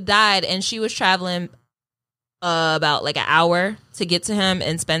relative died, and she was traveling about like an hour to get to him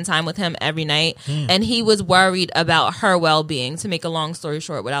and spend time with him every night. And he was worried about her well-being, to make a long story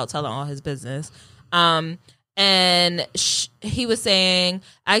short without telling all his business. And he was saying,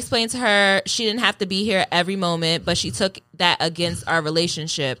 I explained to her she didn't have to be here every moment, but she took that against our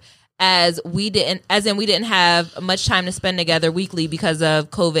relationship, as we didn't have much time to spend together weekly because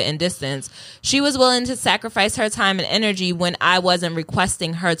of COVID and distance. She was willing to sacrifice her time and energy when I wasn't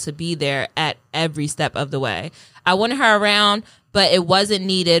requesting her to be there at every step of the way. I wanted her around, but it wasn't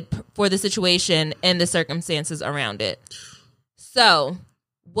needed for the situation and the circumstances around it. So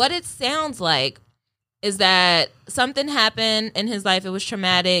what it sounds like is that something happened in his life. It was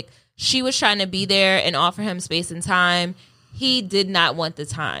traumatic. She was trying to be there and offer him space and time. He did not want the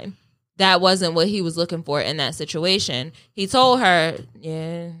time. That wasn't what he was looking for in that situation. He told her,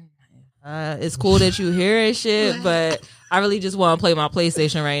 yeah, it's cool that you here and shit, but I really just want to play my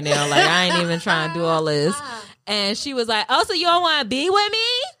PlayStation right now. Like, I ain't even trying to do all this. And she was like, oh, so you don't want to be with me?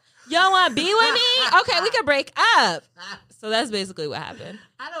 You don't want to be with me? Okay, we can break up. So that's basically what happened.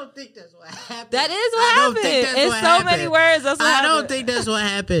 I don't think that's what happened. That is what happened. It's so many words. That's what happened. I don't think that's what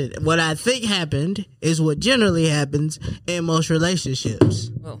happened. What I think happened is what generally happens in most relationships.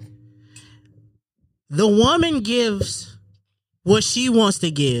 Oh. The woman gives what she wants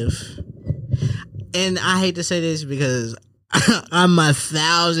to give. And I hate to say this because I'm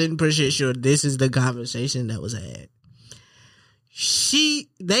 1,000% sure this is the conversation that was had.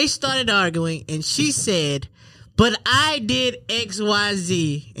 They started arguing and she said, but I did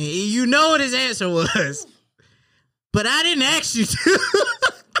XYZ. And you know what his answer was. But I didn't ask you to.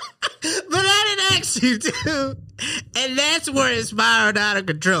 But I didn't ask you to. And that's where it spiraled out of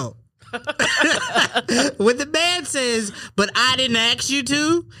control. When the man says, but I didn't ask you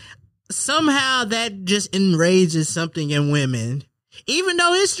to, somehow that just enrages something in women. Even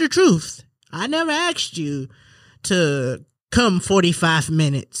though it's the truth. I never asked you to come 45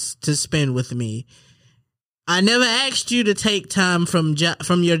 minutes to spend with me. I never asked you to take time from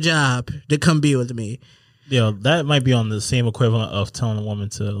your job to come be with me. Yeah, that might be on the same equivalent of telling a woman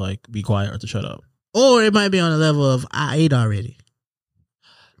to like be quiet or to shut up. Or it might be on the level of I ate already.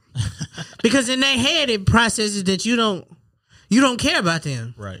 Because in their head it processes that you don't care about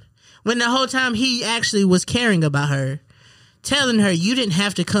them. Right. When the whole time he actually was caring about her, telling her you didn't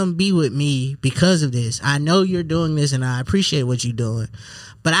have to come be with me because of this. I know you're doing this and I appreciate what you're doing,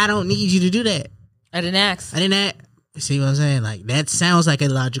 but I don't need you to do that. I didn't ask. See what I'm saying? Like, that sounds like a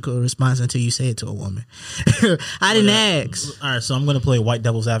logical response until you say it to a woman. I didn't ask. All right, so I'm going to play white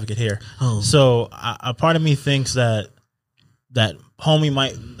devil's advocate here. Oh. So a part of me thinks that homie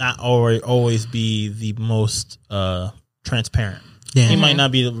might not always be the most transparent. Yeah. He might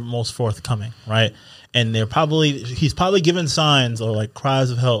not be the most forthcoming, right? And he's probably given signs or like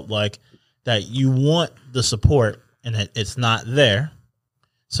cries of help, like that you want the support and that it's not there.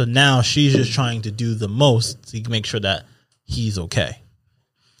 So now she's just trying to do the most to make sure that he's okay.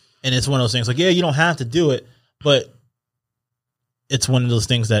 And it's one of those things like, yeah, you don't have to do it, but it's one of those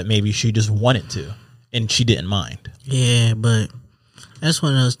things that maybe she just wanted to and she didn't mind. Yeah, but that's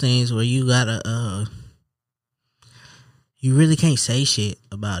one of those things where you gotta, you really can't say shit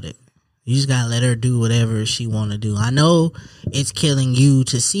about it. You just gotta let her do whatever she want to do. I know it's killing you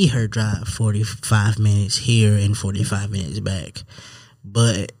to see her drive 45 minutes here and 45 minutes back.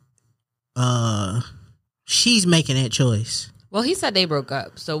 But she's making that choice. Well, he said they broke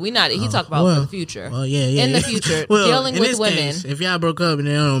up, so he talked about for the future. Well, yeah. In the future, well, dealing with women. Case, if y'all broke up and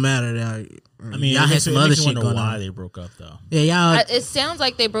it don't matter, I mean, y'all had some other shit going why on. they broke up though. Yeah, y'all. It sounds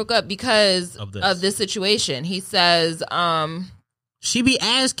like they broke up because of this situation. He says, she be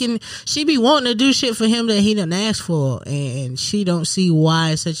wanting to do shit for him that he didn't ask for, and she don't see why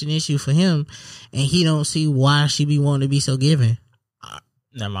it's such an issue for him, and he don't see why she be wanting to be so giving.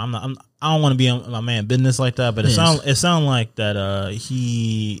 Never, I don't want to be on my man business like that, but it sound like that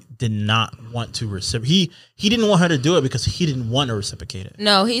he did not want to reciprocate. He didn't want her to do it because he didn't want to reciprocate it.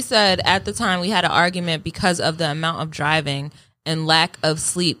 No, he said at the time we had an argument because of the amount of driving and lack of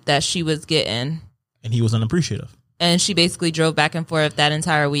sleep that she was getting. And he was unappreciative. And she basically drove back and forth that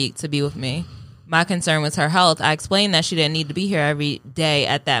entire week to be with me. My concern was her health. I explained that she didn't need to be here every day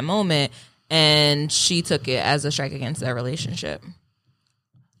at that moment, and she took it as a strike against their relationship.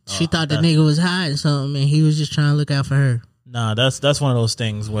 She thought the nigga was hiding something, and he was just trying to look out for her. Nah, that's one of those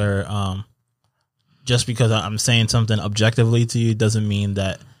things where just because I'm saying something objectively to you doesn't mean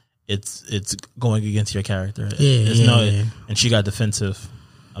that it's going against your character. Yeah. And she got defensive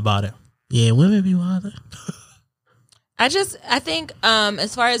about it. Yeah, women be wilder. I think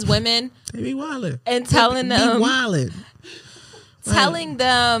as far as women, they be wilder. And telling them telling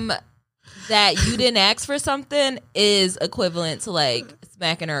them that you didn't ask for something is equivalent to like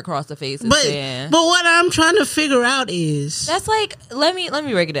smacking her across the face. But what I'm trying to figure out is that's like let me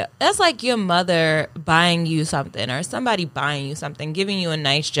break it up. That's like your mother buying you something or somebody buying you something, giving you a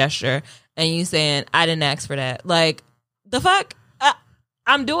nice gesture, and you saying, "I didn't ask for that." Like the fuck,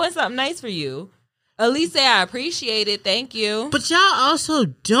 I'm doing something nice for you. At least say I appreciate it. Thank you. But y'all also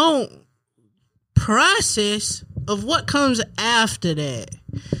don't process of what comes after that.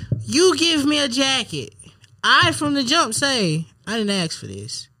 You give me a jacket. I, from the jump, say, I didn't ask for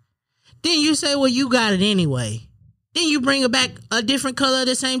this. Then you say, well, you got it anyway. Then you bring back a different color of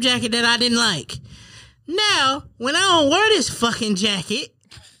the same jacket that I didn't like. Now, when I don't wear this fucking jacket,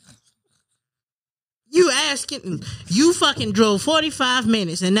 you fucking drove 45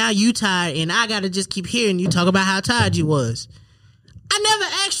 minutes and now you tired and I gotta just keep hearing you talk about how tired you was. I never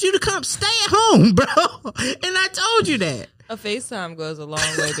asked you to come stay at home, bro. And I told you that. A FaceTime goes a long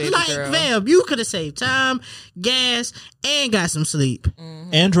way, baby Like, girl. fam, you could have saved time, gas, and got some sleep.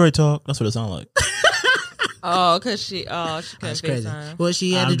 Android talk. That's what it sounds like. Oh, because she couldn't That's crazy. FaceTime. Well,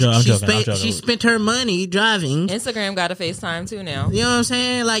 she had I'm to. joking. She spent her money driving. Instagram got a FaceTime too now. You know what I'm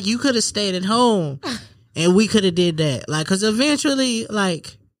saying? Like, you could have stayed at home, and we could have did that. Like, because eventually,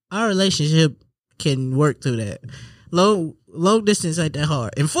 like, our relationship can work through that. Long distance ain't that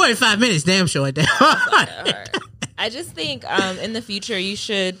hard, and 45 minutes damn sure ain't that hard. All right. I just think in the future you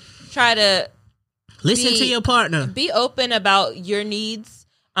should try to Listen to your partner. be open about your needs.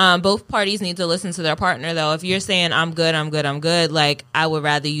 Both parties need to listen to their partner, though. If you're saying I'm good, like, I would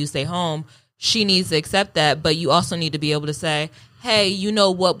rather you stay home, she needs to accept that. But you also need to be able to say, hey, you know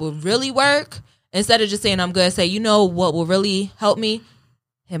what would really work? Instead of just saying I'm good, say, you know what will really help me?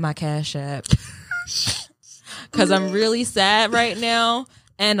 Hit my Cash App. Because I'm really sad right now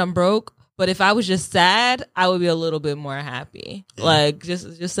and I'm broke. But if I was just sad, I would be a little bit more happy. Like,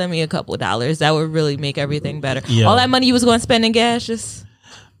 just send me a couple of dollars. That would really make everything better. Yeah. All that money you was going to spend in gas, just...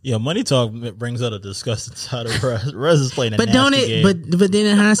 Yeah, money talk brings out a disgusting side of Rez. Rez is playing a But nasty don't it? game. But then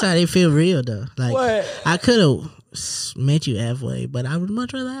in hindsight, it feel real though. Like, What? I could have met you halfway, but I would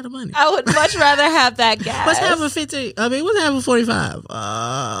much rather have the money. I would much rather have that gas. What's half of 15? I mean, what's half of 45?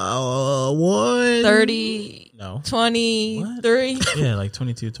 30, No. 23. Yeah, like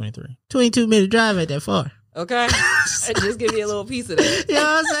 22, 23. 22-minute drive ain't that far. Okay. Just give me a little piece of that. You know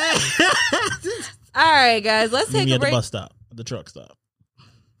what I'm saying? All right, guys. Let's Meet take me a at the break. bus stop, at the truck stop.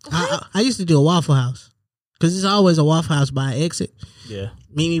 I used to do a Waffle House because there's always a Waffle House by exit. Yeah.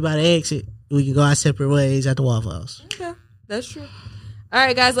 Meet me by the exit. We can go our separate ways at the Waffle House. Okay. That's true. All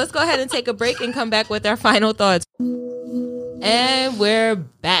right, guys. Let's go ahead and take a break and come back with our final thoughts. And we're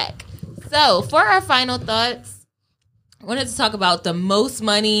back. So, for our final thoughts, I wanted to talk about the most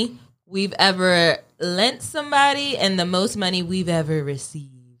money we've ever lent somebody and the most money we've ever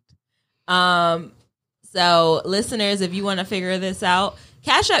received. So, listeners, if you want to figure this out,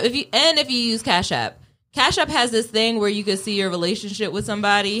 Cash App, if you use Cash App has this thing where you can see your relationship with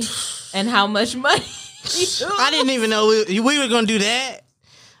somebody and how much money I didn't even know we were going to do that.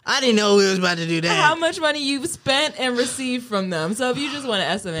 I didn't know we was about to do that. how much money you've spent and received from them. So if you just want to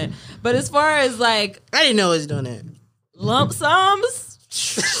estimate. But as far as like I didn't know it was doing that. lump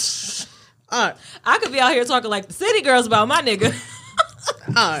sums, All right. I could be out here talking like the city girls about my nigga.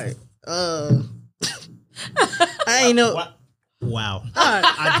 All right. I ain't know. Wow. All right.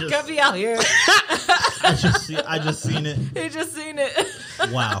 I could be out here. I just seen it. He just seen it.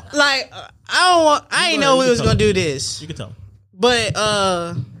 Wow. Like, I ain't know we was going to do this. You can tell me. But,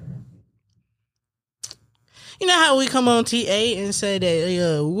 you know how we come on TA and say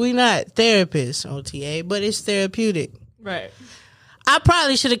that we not therapists on TA, but it's therapeutic. Right. I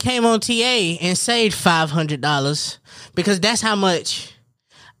probably should have came on TA and saved $500 because that's how much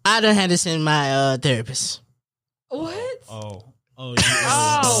I done had to send my therapist. What? Oh,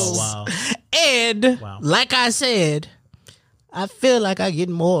 Oh. wow. And Wow. like I said, I feel like I get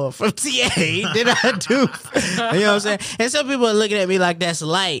more from TA than I do. You know what I'm saying? And some people are looking at me like that's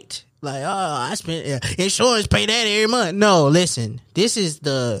light. Like, oh, I spent insurance, pay that every month. No, listen, this is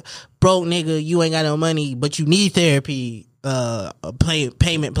the broke nigga. You ain't got no money, but you need therapy.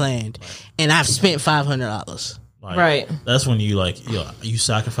 Payment planned, and I've spent $500. Like, Right. That's when you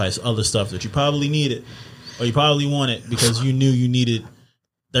sacrifice other stuff that you probably needed or you probably wanted because you knew you needed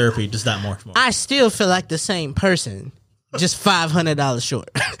therapy just that much more. I still feel like the same person, just $500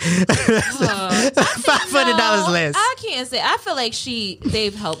 short. $500 less. I can't say. I feel like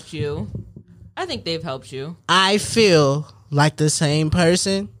they've helped you. I think they've helped you. I feel like the same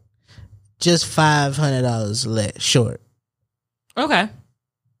person, just $500 less short. Okay.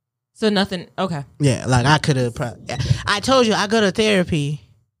 So nothing. Okay. Yeah, like I could have. I told you I go to therapy,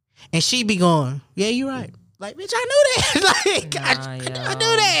 and she be going, "Yeah, you're right." Like, bitch, I knew that. Like, I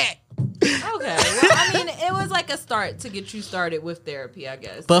knew that. Okay. Well, I mean, it was like a start to get you started with therapy, I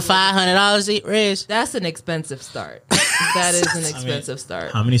guess. But $500, Reg, That's an expensive start. That is an expensive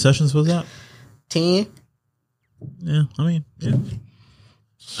start. How many sessions was that? 10. Yeah, yeah.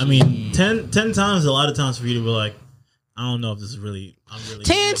 10 times is a lot of times for you to be like, I don't know if this is really.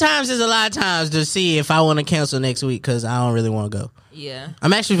 10 times is a lot of times to see if I want to cancel next week because I don't really want to go. Yeah.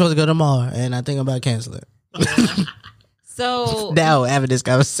 I'm actually supposed to go tomorrow, and I think I'm about to cancel it. So Now, having this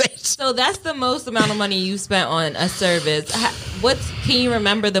conversation. So that's the most amount of money you spent on a service. Can you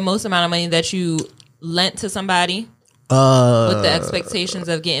remember the most amount of money that you lent to somebody with the expectations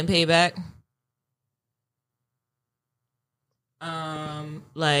of getting payback?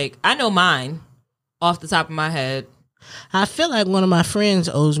 Like, I know mine off the top of my head. I feel like one of my friends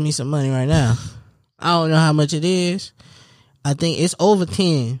owes me some money right now. I don't know how much it is. I think it's over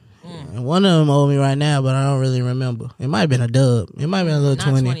 10. And one of them owed me right now, but I don't really remember. It might have been a dub. It might have been a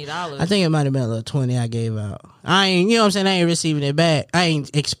little Not $20. $20. I think it might have been a little 20 I gave out. I ain't, you know what I'm saying? I ain't receiving it back. I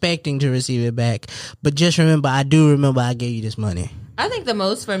ain't expecting to receive it back. But just remember, I do remember I gave you this money. I think the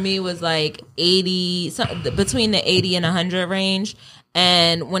most for me was like 80, between the 80 and 100 range.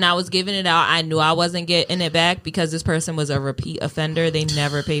 And when I was giving it out, I knew I wasn't getting it back because this person was a repeat offender. They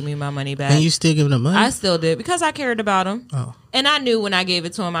never paid me my money back. And you still giving them money? I still did because I cared about him. Oh. And I knew when I gave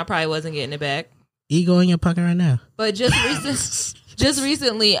it to him, I probably wasn't getting it back. Ego in your pocket right now. But just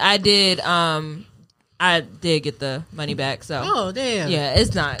recently, I did get the money back. So Oh, damn. yeah,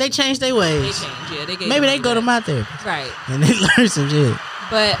 it's not. They changed their They ways. changed. Yeah, they gave Maybe me they go to back. my therapist. Right. And they learn some shit.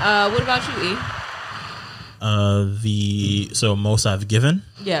 But what about you, E? So most I've given.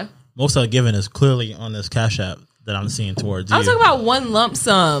 Yeah. Most I've given is clearly on this Cash App that I'm seeing towards you. I was talking about one lump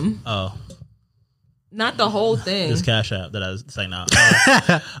sum, Oh, not the whole thing. this Cash App that I was saying now.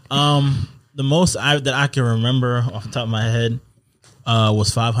 The most that I can remember off the top of my head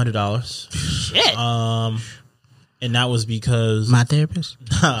was $500. Shit. And that was because My therapist?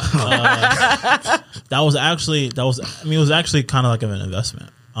 it was actually kind of like an investment.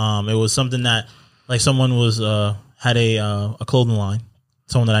 It was something that like someone was had a clothing line,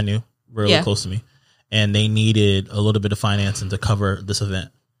 someone that I knew really Yeah. close to me, and they needed a little bit of financing to cover this event,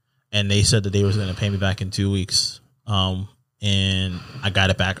 and they said that they was going to pay me back in 2 weeks, and I got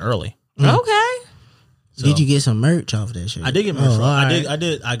it back early. Okay. So Did you get some merch off that shit? I did get merch. Oh, from- all I right.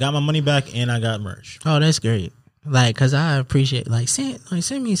 did. I got my money back and I got merch. Oh, that's great. Like, cause I appreciate,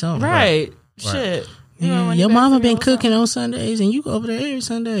 send me something. Right. Shit. You know, Yeah, when your you back mama to me been all the cooking on Sundays, and you go over there every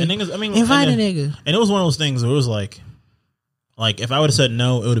Sunday. And niggas, I mean, Invite a and, nigga. And it was one of those things where it was like if I would have said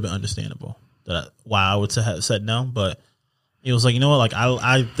no, it would have been understandable why I would have said no. But it was like, you know what? Like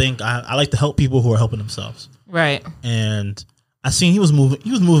I think I like to help people who are helping themselves. time. Right. And I seen he was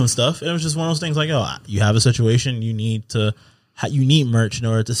moving stuff. And it was just one of those things like, yo, you have a situation, you need merch in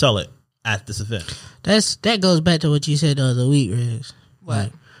order to sell it at this event. That goes back to what you said the other week, Riz. What?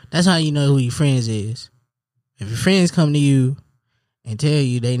 Like, that's how you know who your friends is. If your friends come to you and tell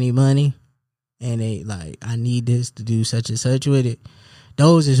you they need money, and they like, I need this to do such and such with it,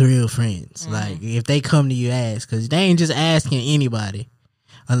 those is real friends. Like, if they come to you ask, because they ain't just asking anybody,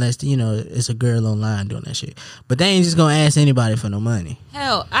 unless, it's a girl online doing that shit. But they ain't just gonna ask anybody for no money.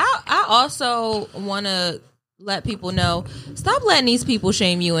 Hell, I also want to let people know, stop letting these people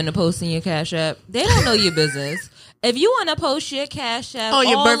shame you into posting your Cash App. They don't know your business. If you want to post your Cash App Oh,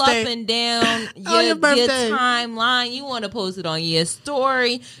 your all birthday. up and down Oh, your birthday. timeline, you want to post it on your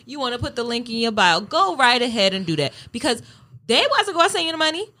story, you want to put the link in your bio, go right ahead and do that. Because they wasn't going to send you the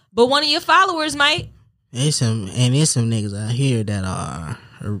money, but one of your followers might. There's some niggas out here that are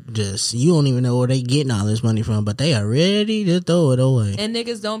just, you don't even know where they getting all this money from, but they are ready to throw it away. And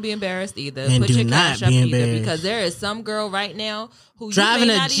niggas don't be embarrassed either. And Put do your not Cash App be either, embarrassed. because there is some girl right now who Driving you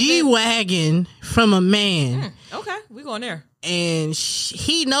may a not even- G-Wagon from a man, Okay, we going there. and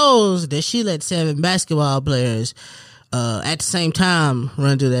he knows that she let 7 basketball players at the same time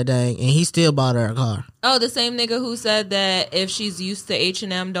run through that thing, and he still bought her a car. Oh, the same nigga who said that if she's used to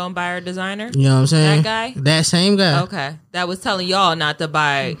H&M, don't buy her designer? You know what I'm saying? That guy? That same guy. Okay. That was telling y'all not to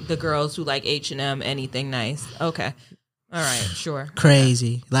buy the girls who like H&M anything nice. Okay. All right, sure.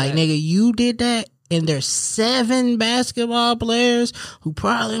 Crazy. Like, Yeah. nigga, you did that, and there's 7 basketball players who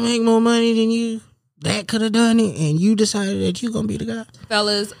probably make more money than you that could have done it, and you decided that you gonna be the guy.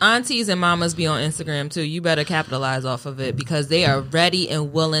 Fellas, aunties and mamas be on Instagram too. You better capitalize off of it because they are ready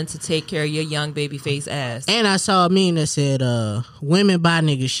and willing to take care of your young baby face ass. And I saw a meme that said, women buy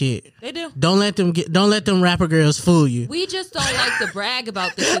nigga shit. They do. Don't let them rapper girls fool you. We just don't like to brag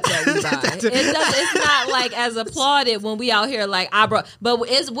about the shit that we buy. It's not like as applauded when we out here like but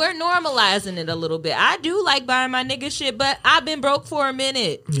we're normalizing it a little bit. I do like buying my nigga shit, but I've been broke for a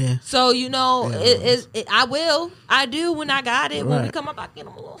minute. Yeah. So I do when I got it. When we Right. come up, I get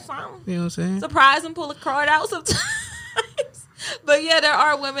them a little something. You know what I'm saying? Surprise and pull a card out sometimes. But yeah, there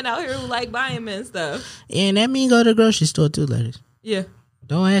are women out here who like buying men stuff. And that mean go to the grocery store too, ladies. Yeah.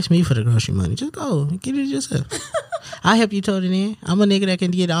 Don't ask me for the grocery money. Just go get it yourself. I'll help you tote it in. I'm a nigga that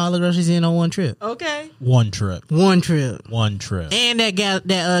can get all the groceries in on one trip. Okay. One trip. One trip. And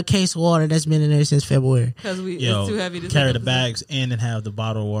that case of water that's been in there since February. Because it's too heavy to carry the bags and then have the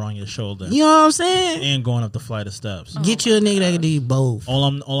bottle of water on your shoulder. You know what I'm saying? And going up the flight of steps. Get you a nigga that can do both. All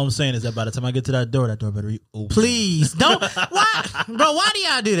I'm saying is that by the time I get to that door better be open. Please don't. Why, bro? Why do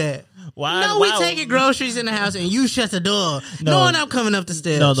y'all do that? Why? No, we taking groceries in the house and you shut the door, knowing I'm coming up the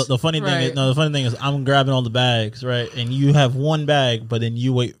stairs. No, the funny thing is, I'm grabbing all the bags, right? And you have one bag, but then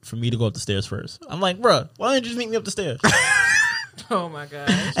you wait for me to go up the stairs first. I'm like, bro, why don't you just meet me up the stairs? Oh my gosh.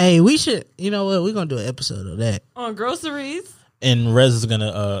 Hey, we should. You know what? We're gonna do an episode of that on groceries. And Rez is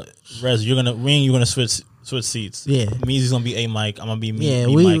gonna you're gonna switch seats. Yeah, Meezy's gonna be A Mike. I'm gonna be me. Yeah,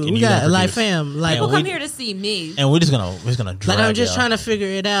 Mike, and we got like fam. Like people come here to see me, and we're just gonna drag. Like I'm just trying to figure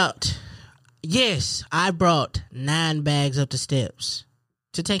it out. Yes, I brought 9 bags up the steps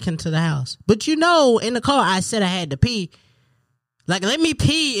to take into the house. But in the car, I said I had to pee. Like, let me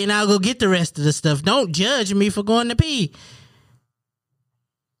pee and I'll go get the rest of the stuff. Don't judge me for going to pee.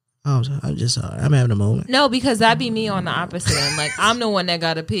 Oh, I'm just sorry. I'm having a moment. No, because that'd be me on the opposite end. Like, I'm the one that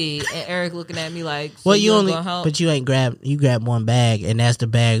got to pee, and Eric looking at me like, so well, you only, gonna help? But you grabbed one bag, and that's the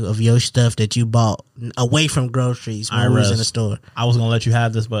bag of your stuff that you bought away from groceries when we was in the store. I was gonna let you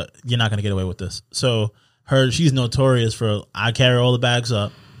have this, but you're not gonna get away with this. So she's notorious for, I carry all the bags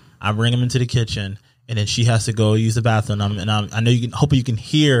up, I bring them into the kitchen, and then she has to go use the bathroom. I know hopefully you can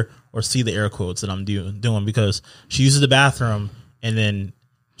hear or see the air quotes that I'm doing because she uses the bathroom and then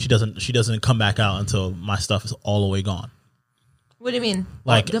she doesn't come back out until my stuff is all the way gone. What do you mean?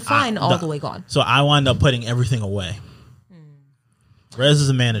 Like, define all the way gone. So I wind up putting everything away. Rez is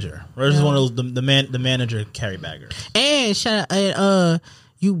a manager. Rez is one of those, the manager carry baggers. And shout out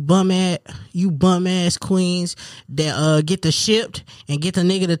you bum ass queens that get the shipped and get the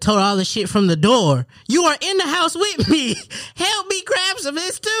nigga to tote all the shit from the door. You are in the house with me. Help me grab some of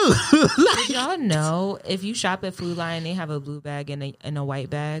this too. Did y'all know if you shop at Food Lion, they have a blue bag and a white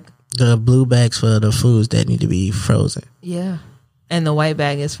bag? The blue bags for the foods that need to be frozen. Yeah. And the white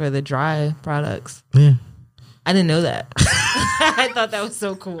bag is for the dry products. Yeah. I didn't know that. I thought that was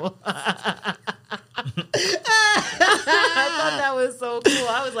so cool. I thought that was so cool.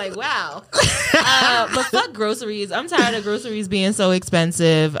 I was like, wow. But fuck groceries. I'm tired of groceries being so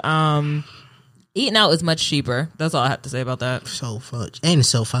expensive. Eating out is much cheaper. That's all I have to say about that. So fudge. And it's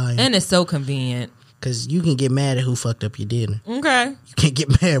so fire. And it's so convenient. Because you can get mad at who fucked up your dinner. Okay. You can't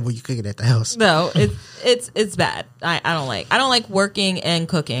get mad when you cook it at the house. No, it's bad. I don't like working and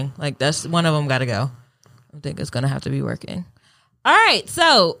cooking. Like, that's one of them got to go. I think it's going to have to be working. All right.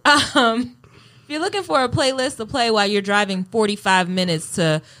 So, if you're looking for a playlist to play while you're driving 45 minutes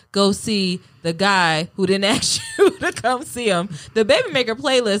to go see the guy who didn't ask you to come see him, the Baby Maker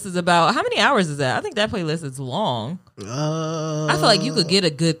playlist is about, how many hours is that? I think that playlist is long. I feel like you could get a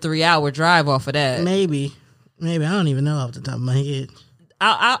good 3-hour drive off of that. Maybe. I don't even know off the top of my head.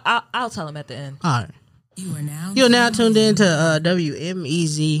 I'll tell him at the end. All right. You're now tuned in to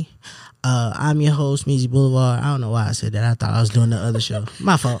WMEZ. I'm your host, Meezy Boulevard. I don't know why I said that. I thought I was doing the other show.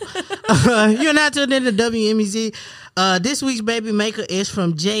 My fault. You're now tuned in to WMEZ. This week's Baby Maker is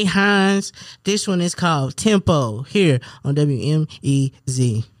from Jay Hines. This one is called Tempo here on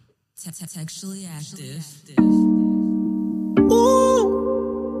WMEZ. Textually active. Ooh.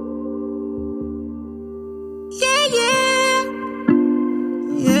 Yeah.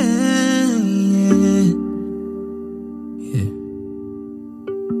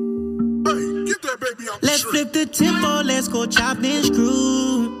 Let's flip the tempo, let's go chop and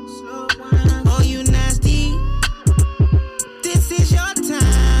screw. Oh, you nasty. This is your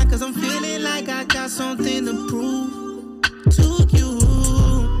time, cause I'm feeling like I got something to prove to you.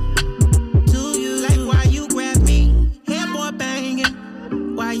 Like why you grab me, hair boy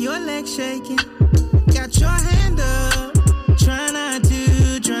banging, while your legs shaking. Got your hand up, try not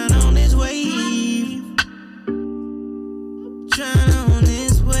to drown on this wave. Drown on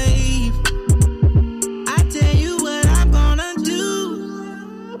this wave. I tell you what I'm gonna do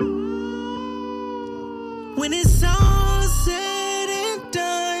when it's all said and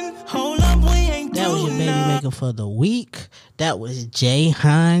done. Hold up, we ain't That was your Baby Maker for the week. That was Jay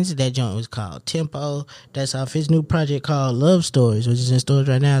Hines. That joint was called Tempo. That's off his new project called Love Stories, which is in stores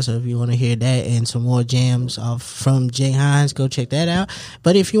right now. So if you want to hear that and some more jams off from Jay Hines, go check that out.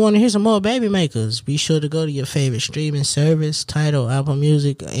 But if you want to hear some more Baby Makers, be sure to go to your favorite streaming service, Tidal, Apple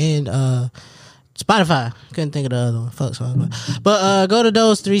Music, and Spotify. Couldn't think of the other one. Fuck Spotify. But go to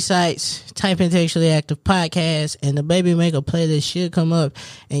those 3 sites, type in Textually Active Podcast, and the Baby Maker playlist should come up.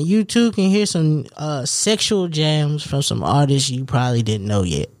 And you too can hear some sexual jams from some artists you probably didn't know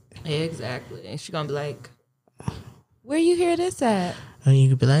yet. Exactly. And she's gonna be like, where you hear this at? And you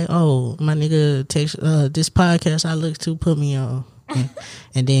could be like, "Oh, my nigga, text this podcast I look to put me on,"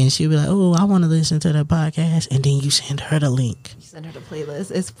 and then she'll be like, "Oh, I want to listen to that podcast," and then you send her the link. You send her the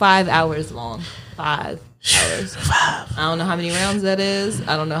playlist. It's 5 hours long. 5 hours. 5. I don't know how many rounds that is.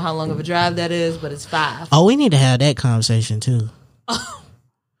 I don't know how long of a drive that is, but it's 5. Oh, we need to have that conversation too.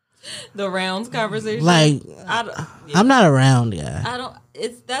 The rounds conversation. Like, I'm not a round guy. I don't.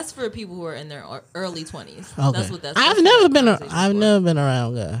 That's for people who are in their early 20s. Okay. That's what that's. I've that's never what been. that I've conversation's never been a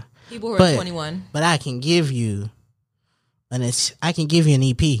round guy. for. People who are But- 21. But I can give you an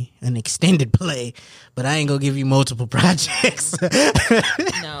EP, an extended play. But I ain't gonna give you multiple projects.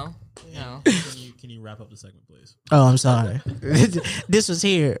 No. Can you wrap up the segment, please? Oh, I'm sorry. This was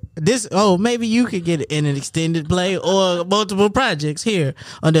here. Maybe you could get in an extended play or multiple projects here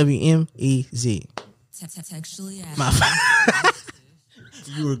on WMEZ. Textually active. My fault.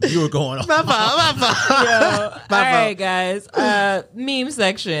 You were going on. My fault. All right, guys. Meme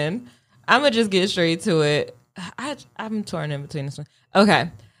section. I'm gonna just get straight to it. I'm torn in between this one. Okay.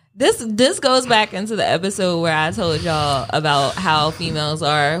 This goes back into the episode where I told y'all about how females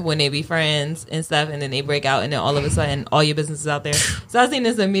are when they be friends and stuff, and then they break out, and then all of a sudden, all your business is out there. So I seen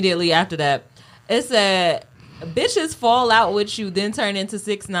this immediately after that. It said, "Bitches fall out with you, then turn into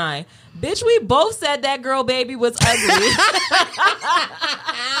 6ix9ine. Bitch, we both said that girl baby was ugly."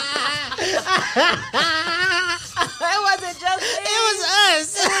 It wasn't just me. It was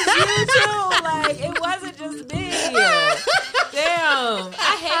us. You too. Like, it wasn't just me. Damn.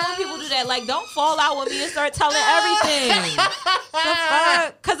 I hate when people do that. Like, don't fall out with me and start telling everything. The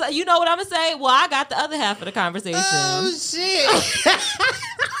fuck? Because you know what I'm going to say? Well, I got the other half of the conversation. Oh, shit.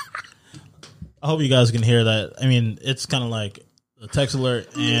 I hope you guys can hear that. I mean, it's kind of like a text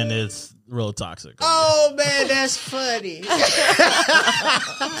alert, and it's real toxic. Oh, man, that's funny.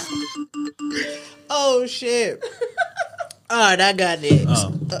 Oh, shit. All right, I got next.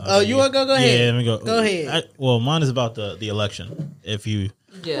 You want to go ahead? Yeah, let me go. Go ahead. Mine is about the election. If you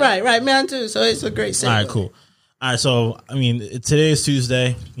Yeah. Right, mine too. So it's a great segue. all right, cool. All right, so I mean, today is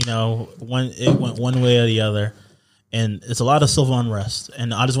Tuesday. You know, it went one way or the other, and it's a lot of civil unrest.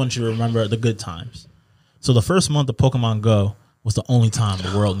 And I just want you to remember the good times. So the first month of Pokemon Go was the only time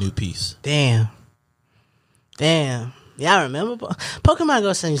the world knew peace. Damn. Yeah, I remember. Pokemon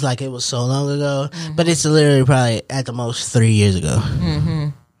Go seems like it was so long ago, but it's literally probably at the most 3 years ago. Mm-hmm.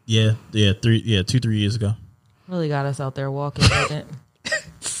 Yeah, 3 years ago. Really got us out there walking, didn't it?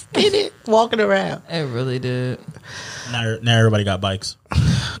 Did it? Walking around. It really did. Now everybody got bikes.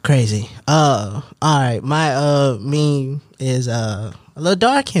 Crazy. All right. My meme is a little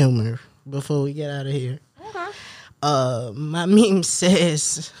dark humor before we get out of here. Okay. My meme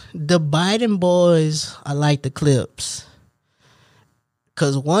says the Biden boys are like the Clips,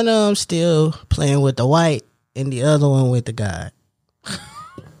 cause one of them still playing with the white and the other one with the guy.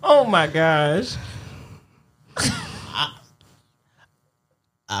 Oh my gosh.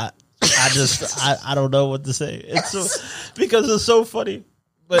 I don't know what to say. It's because it's so funny,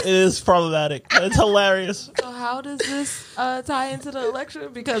 but it is problematic. It's hilarious. So how does this tie into the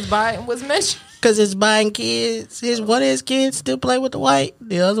election? Because Biden was mentioned. Cause it's Biden kids. One of his kids still play with the white,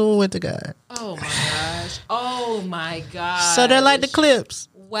 the other one with the guy. Oh my gosh. Oh my gosh. So they're like the Clips.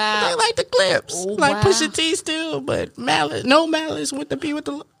 Wow. They like the Clips. Oh, Like wow. Pusha T still, but Malice, no Malice with the P with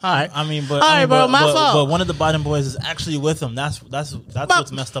the. All right. I mean, but All right, bro, my fault. But one of the Biden boys is actually with him. That's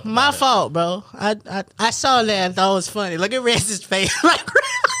what's messed up. My about it. fault, bro. I saw that and thought it was funny. Look at Rez's face. Like,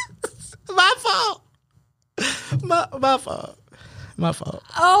 my fault. My fault. My fault.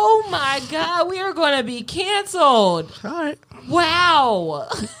 Oh my God. We are going to be canceled. All right. Wow.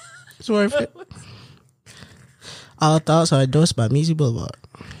 It's worth it. All thoughts are endorsed by Measy Boulevard.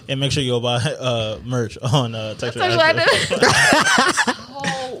 And make sure you go buy merch on Texture.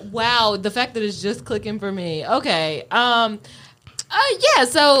 Oh wow. The fact that it's just clicking for me. Okay. Yeah,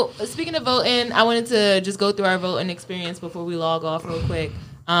 so speaking of voting, I wanted to just go through our voting experience before we log off real quick.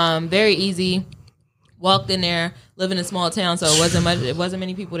 Very easy. Walked in there, live in a small town, so it wasn't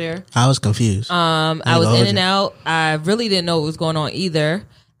many people there. I was confused. I was in and out. I really didn't know what was going on either.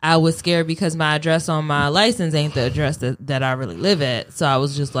 I was scared because my address on my license ain't the address that I really live at. So I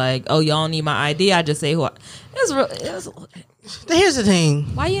was just like, "Oh, y'all need my ID?" I just say who. Here's the thing.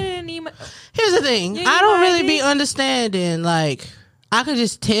 Why you didn't need my? Here's the thing. You I need don't my really ID? be understanding. Like, I could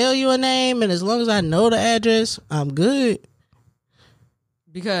just tell you a name, and as long as I know the address, I'm good.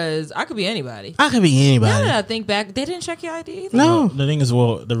 Because I could be anybody. I could be Now anybody. that I think back, they didn't check your ID either. No. The thing is,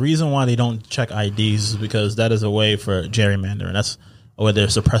 the reason why they don't check IDs is because that is a way for gerrymandering. That's a way they're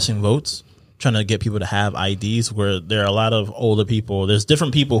suppressing votes, trying to get people to have IDs. Where there are a lot of older people. There's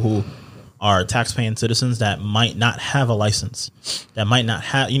different people who are tax-paying citizens that might not have a license, that might not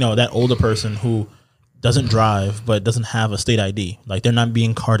have, that older person who doesn't drive but doesn't have a state ID. Like, they're not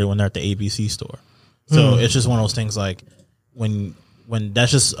being carded when they're at the ABC store. So it's just one of those things, like, when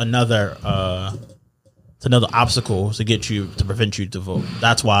that's just another it's another obstacle to prevent you to vote.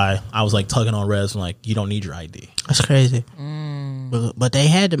 That's why I was like tugging on Rez, like, you don't need your ID. That's crazy. But they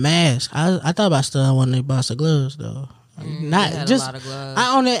had the mask. I thought about stealing one of their box of gloves though. Not just a lot of gloves.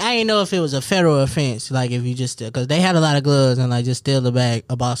 I didn't know if it was a federal offense, like if you just because they had a lot of gloves and like just steal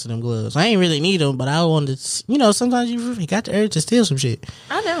a box of them gloves. I ain't really need them, but I wanted to, sometimes you got the urge to steal some shit.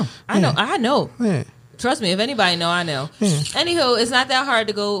 I know. Yeah. Trust me, if anybody know, I know. Anywho, it's not that hard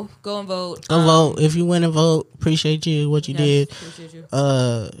to go and vote. Go vote. If you went and vote, appreciate you, what you did. Appreciate you.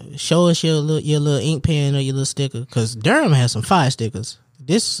 Show us your little ink pen or your little sticker, because Durham has some fire stickers.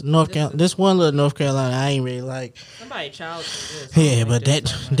 This one little North Carolina, I ain't really like. Somebody child. Yeah, but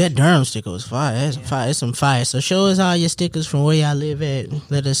that Durham sticker was fire. That's fire. It's some fire. So show us all your stickers from where y'all live at.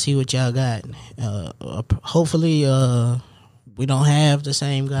 Let us see what y'all got. Hopefully, we don't have the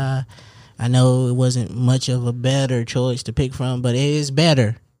same guy. I know it wasn't much of a better choice to pick from, but it is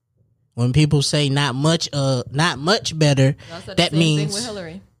better. When people say not much better, that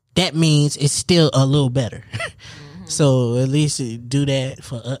means it's still a little better. So at least do that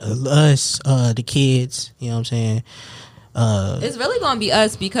for us, the kids. You know what I'm saying? It's really gonna be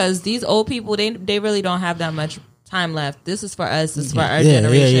us, because these old people, they really don't have that much time left. This is for us. This is for our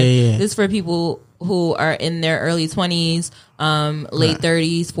generation. Yeah. This is for people who are in their early 20s, late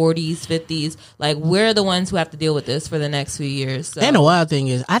 30s, 40s, 50s. Like, we're the ones who have to deal with this for the next few years. So. And the wild thing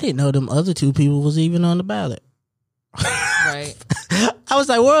is, I didn't know them other two people was even on the ballot. Right. I was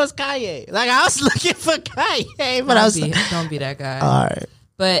like, where was Kanye? Like, I was looking for Kanye, but don't be that guy. All right.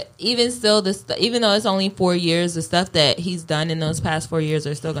 But even still, even though it's only 4 years, the stuff that he's done in those past 4 years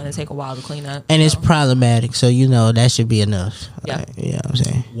are still going to take a while to clean up. And it's problematic, so that should be enough. Yeah. Like, you know what I'm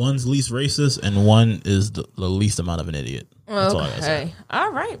saying? One's least racist and one is the least amount of an idiot. That's all I gotta say.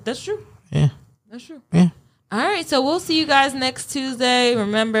 All right. That's true. Yeah. That's true. Yeah. All right. So we'll see you guys next Tuesday.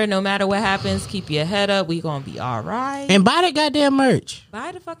 Remember, no matter what happens, keep your head up. We going to be all right. And buy that goddamn merch.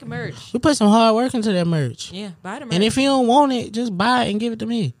 Buy the fucking merch. We put some hard work into that merch. Yeah, buy the merch. And if you don't want it, just buy it and give it to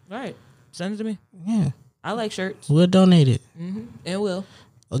me. All right. Send it to me. Yeah. I like shirts. We'll donate it. Mm-hmm. And we'll.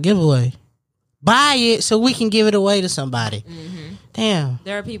 A giveaway. Buy it so we can give it away to somebody. Mm-hmm. Damn.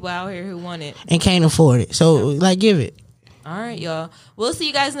 There are people out here who want it. And can't afford it. So, give it. All right, y'all. We'll see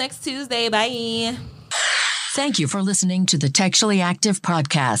you guys next Tuesday. Bye. Thank you for listening to the Textually Active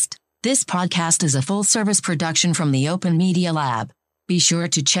podcast. This podcast is a full-service production from the Open Media Lab. Be sure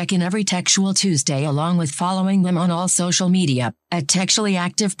to check in every Textual Tuesday along with following them on all social media at Textually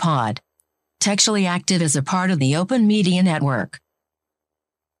Active Pod. Textually Active is a part of the Open Media Network.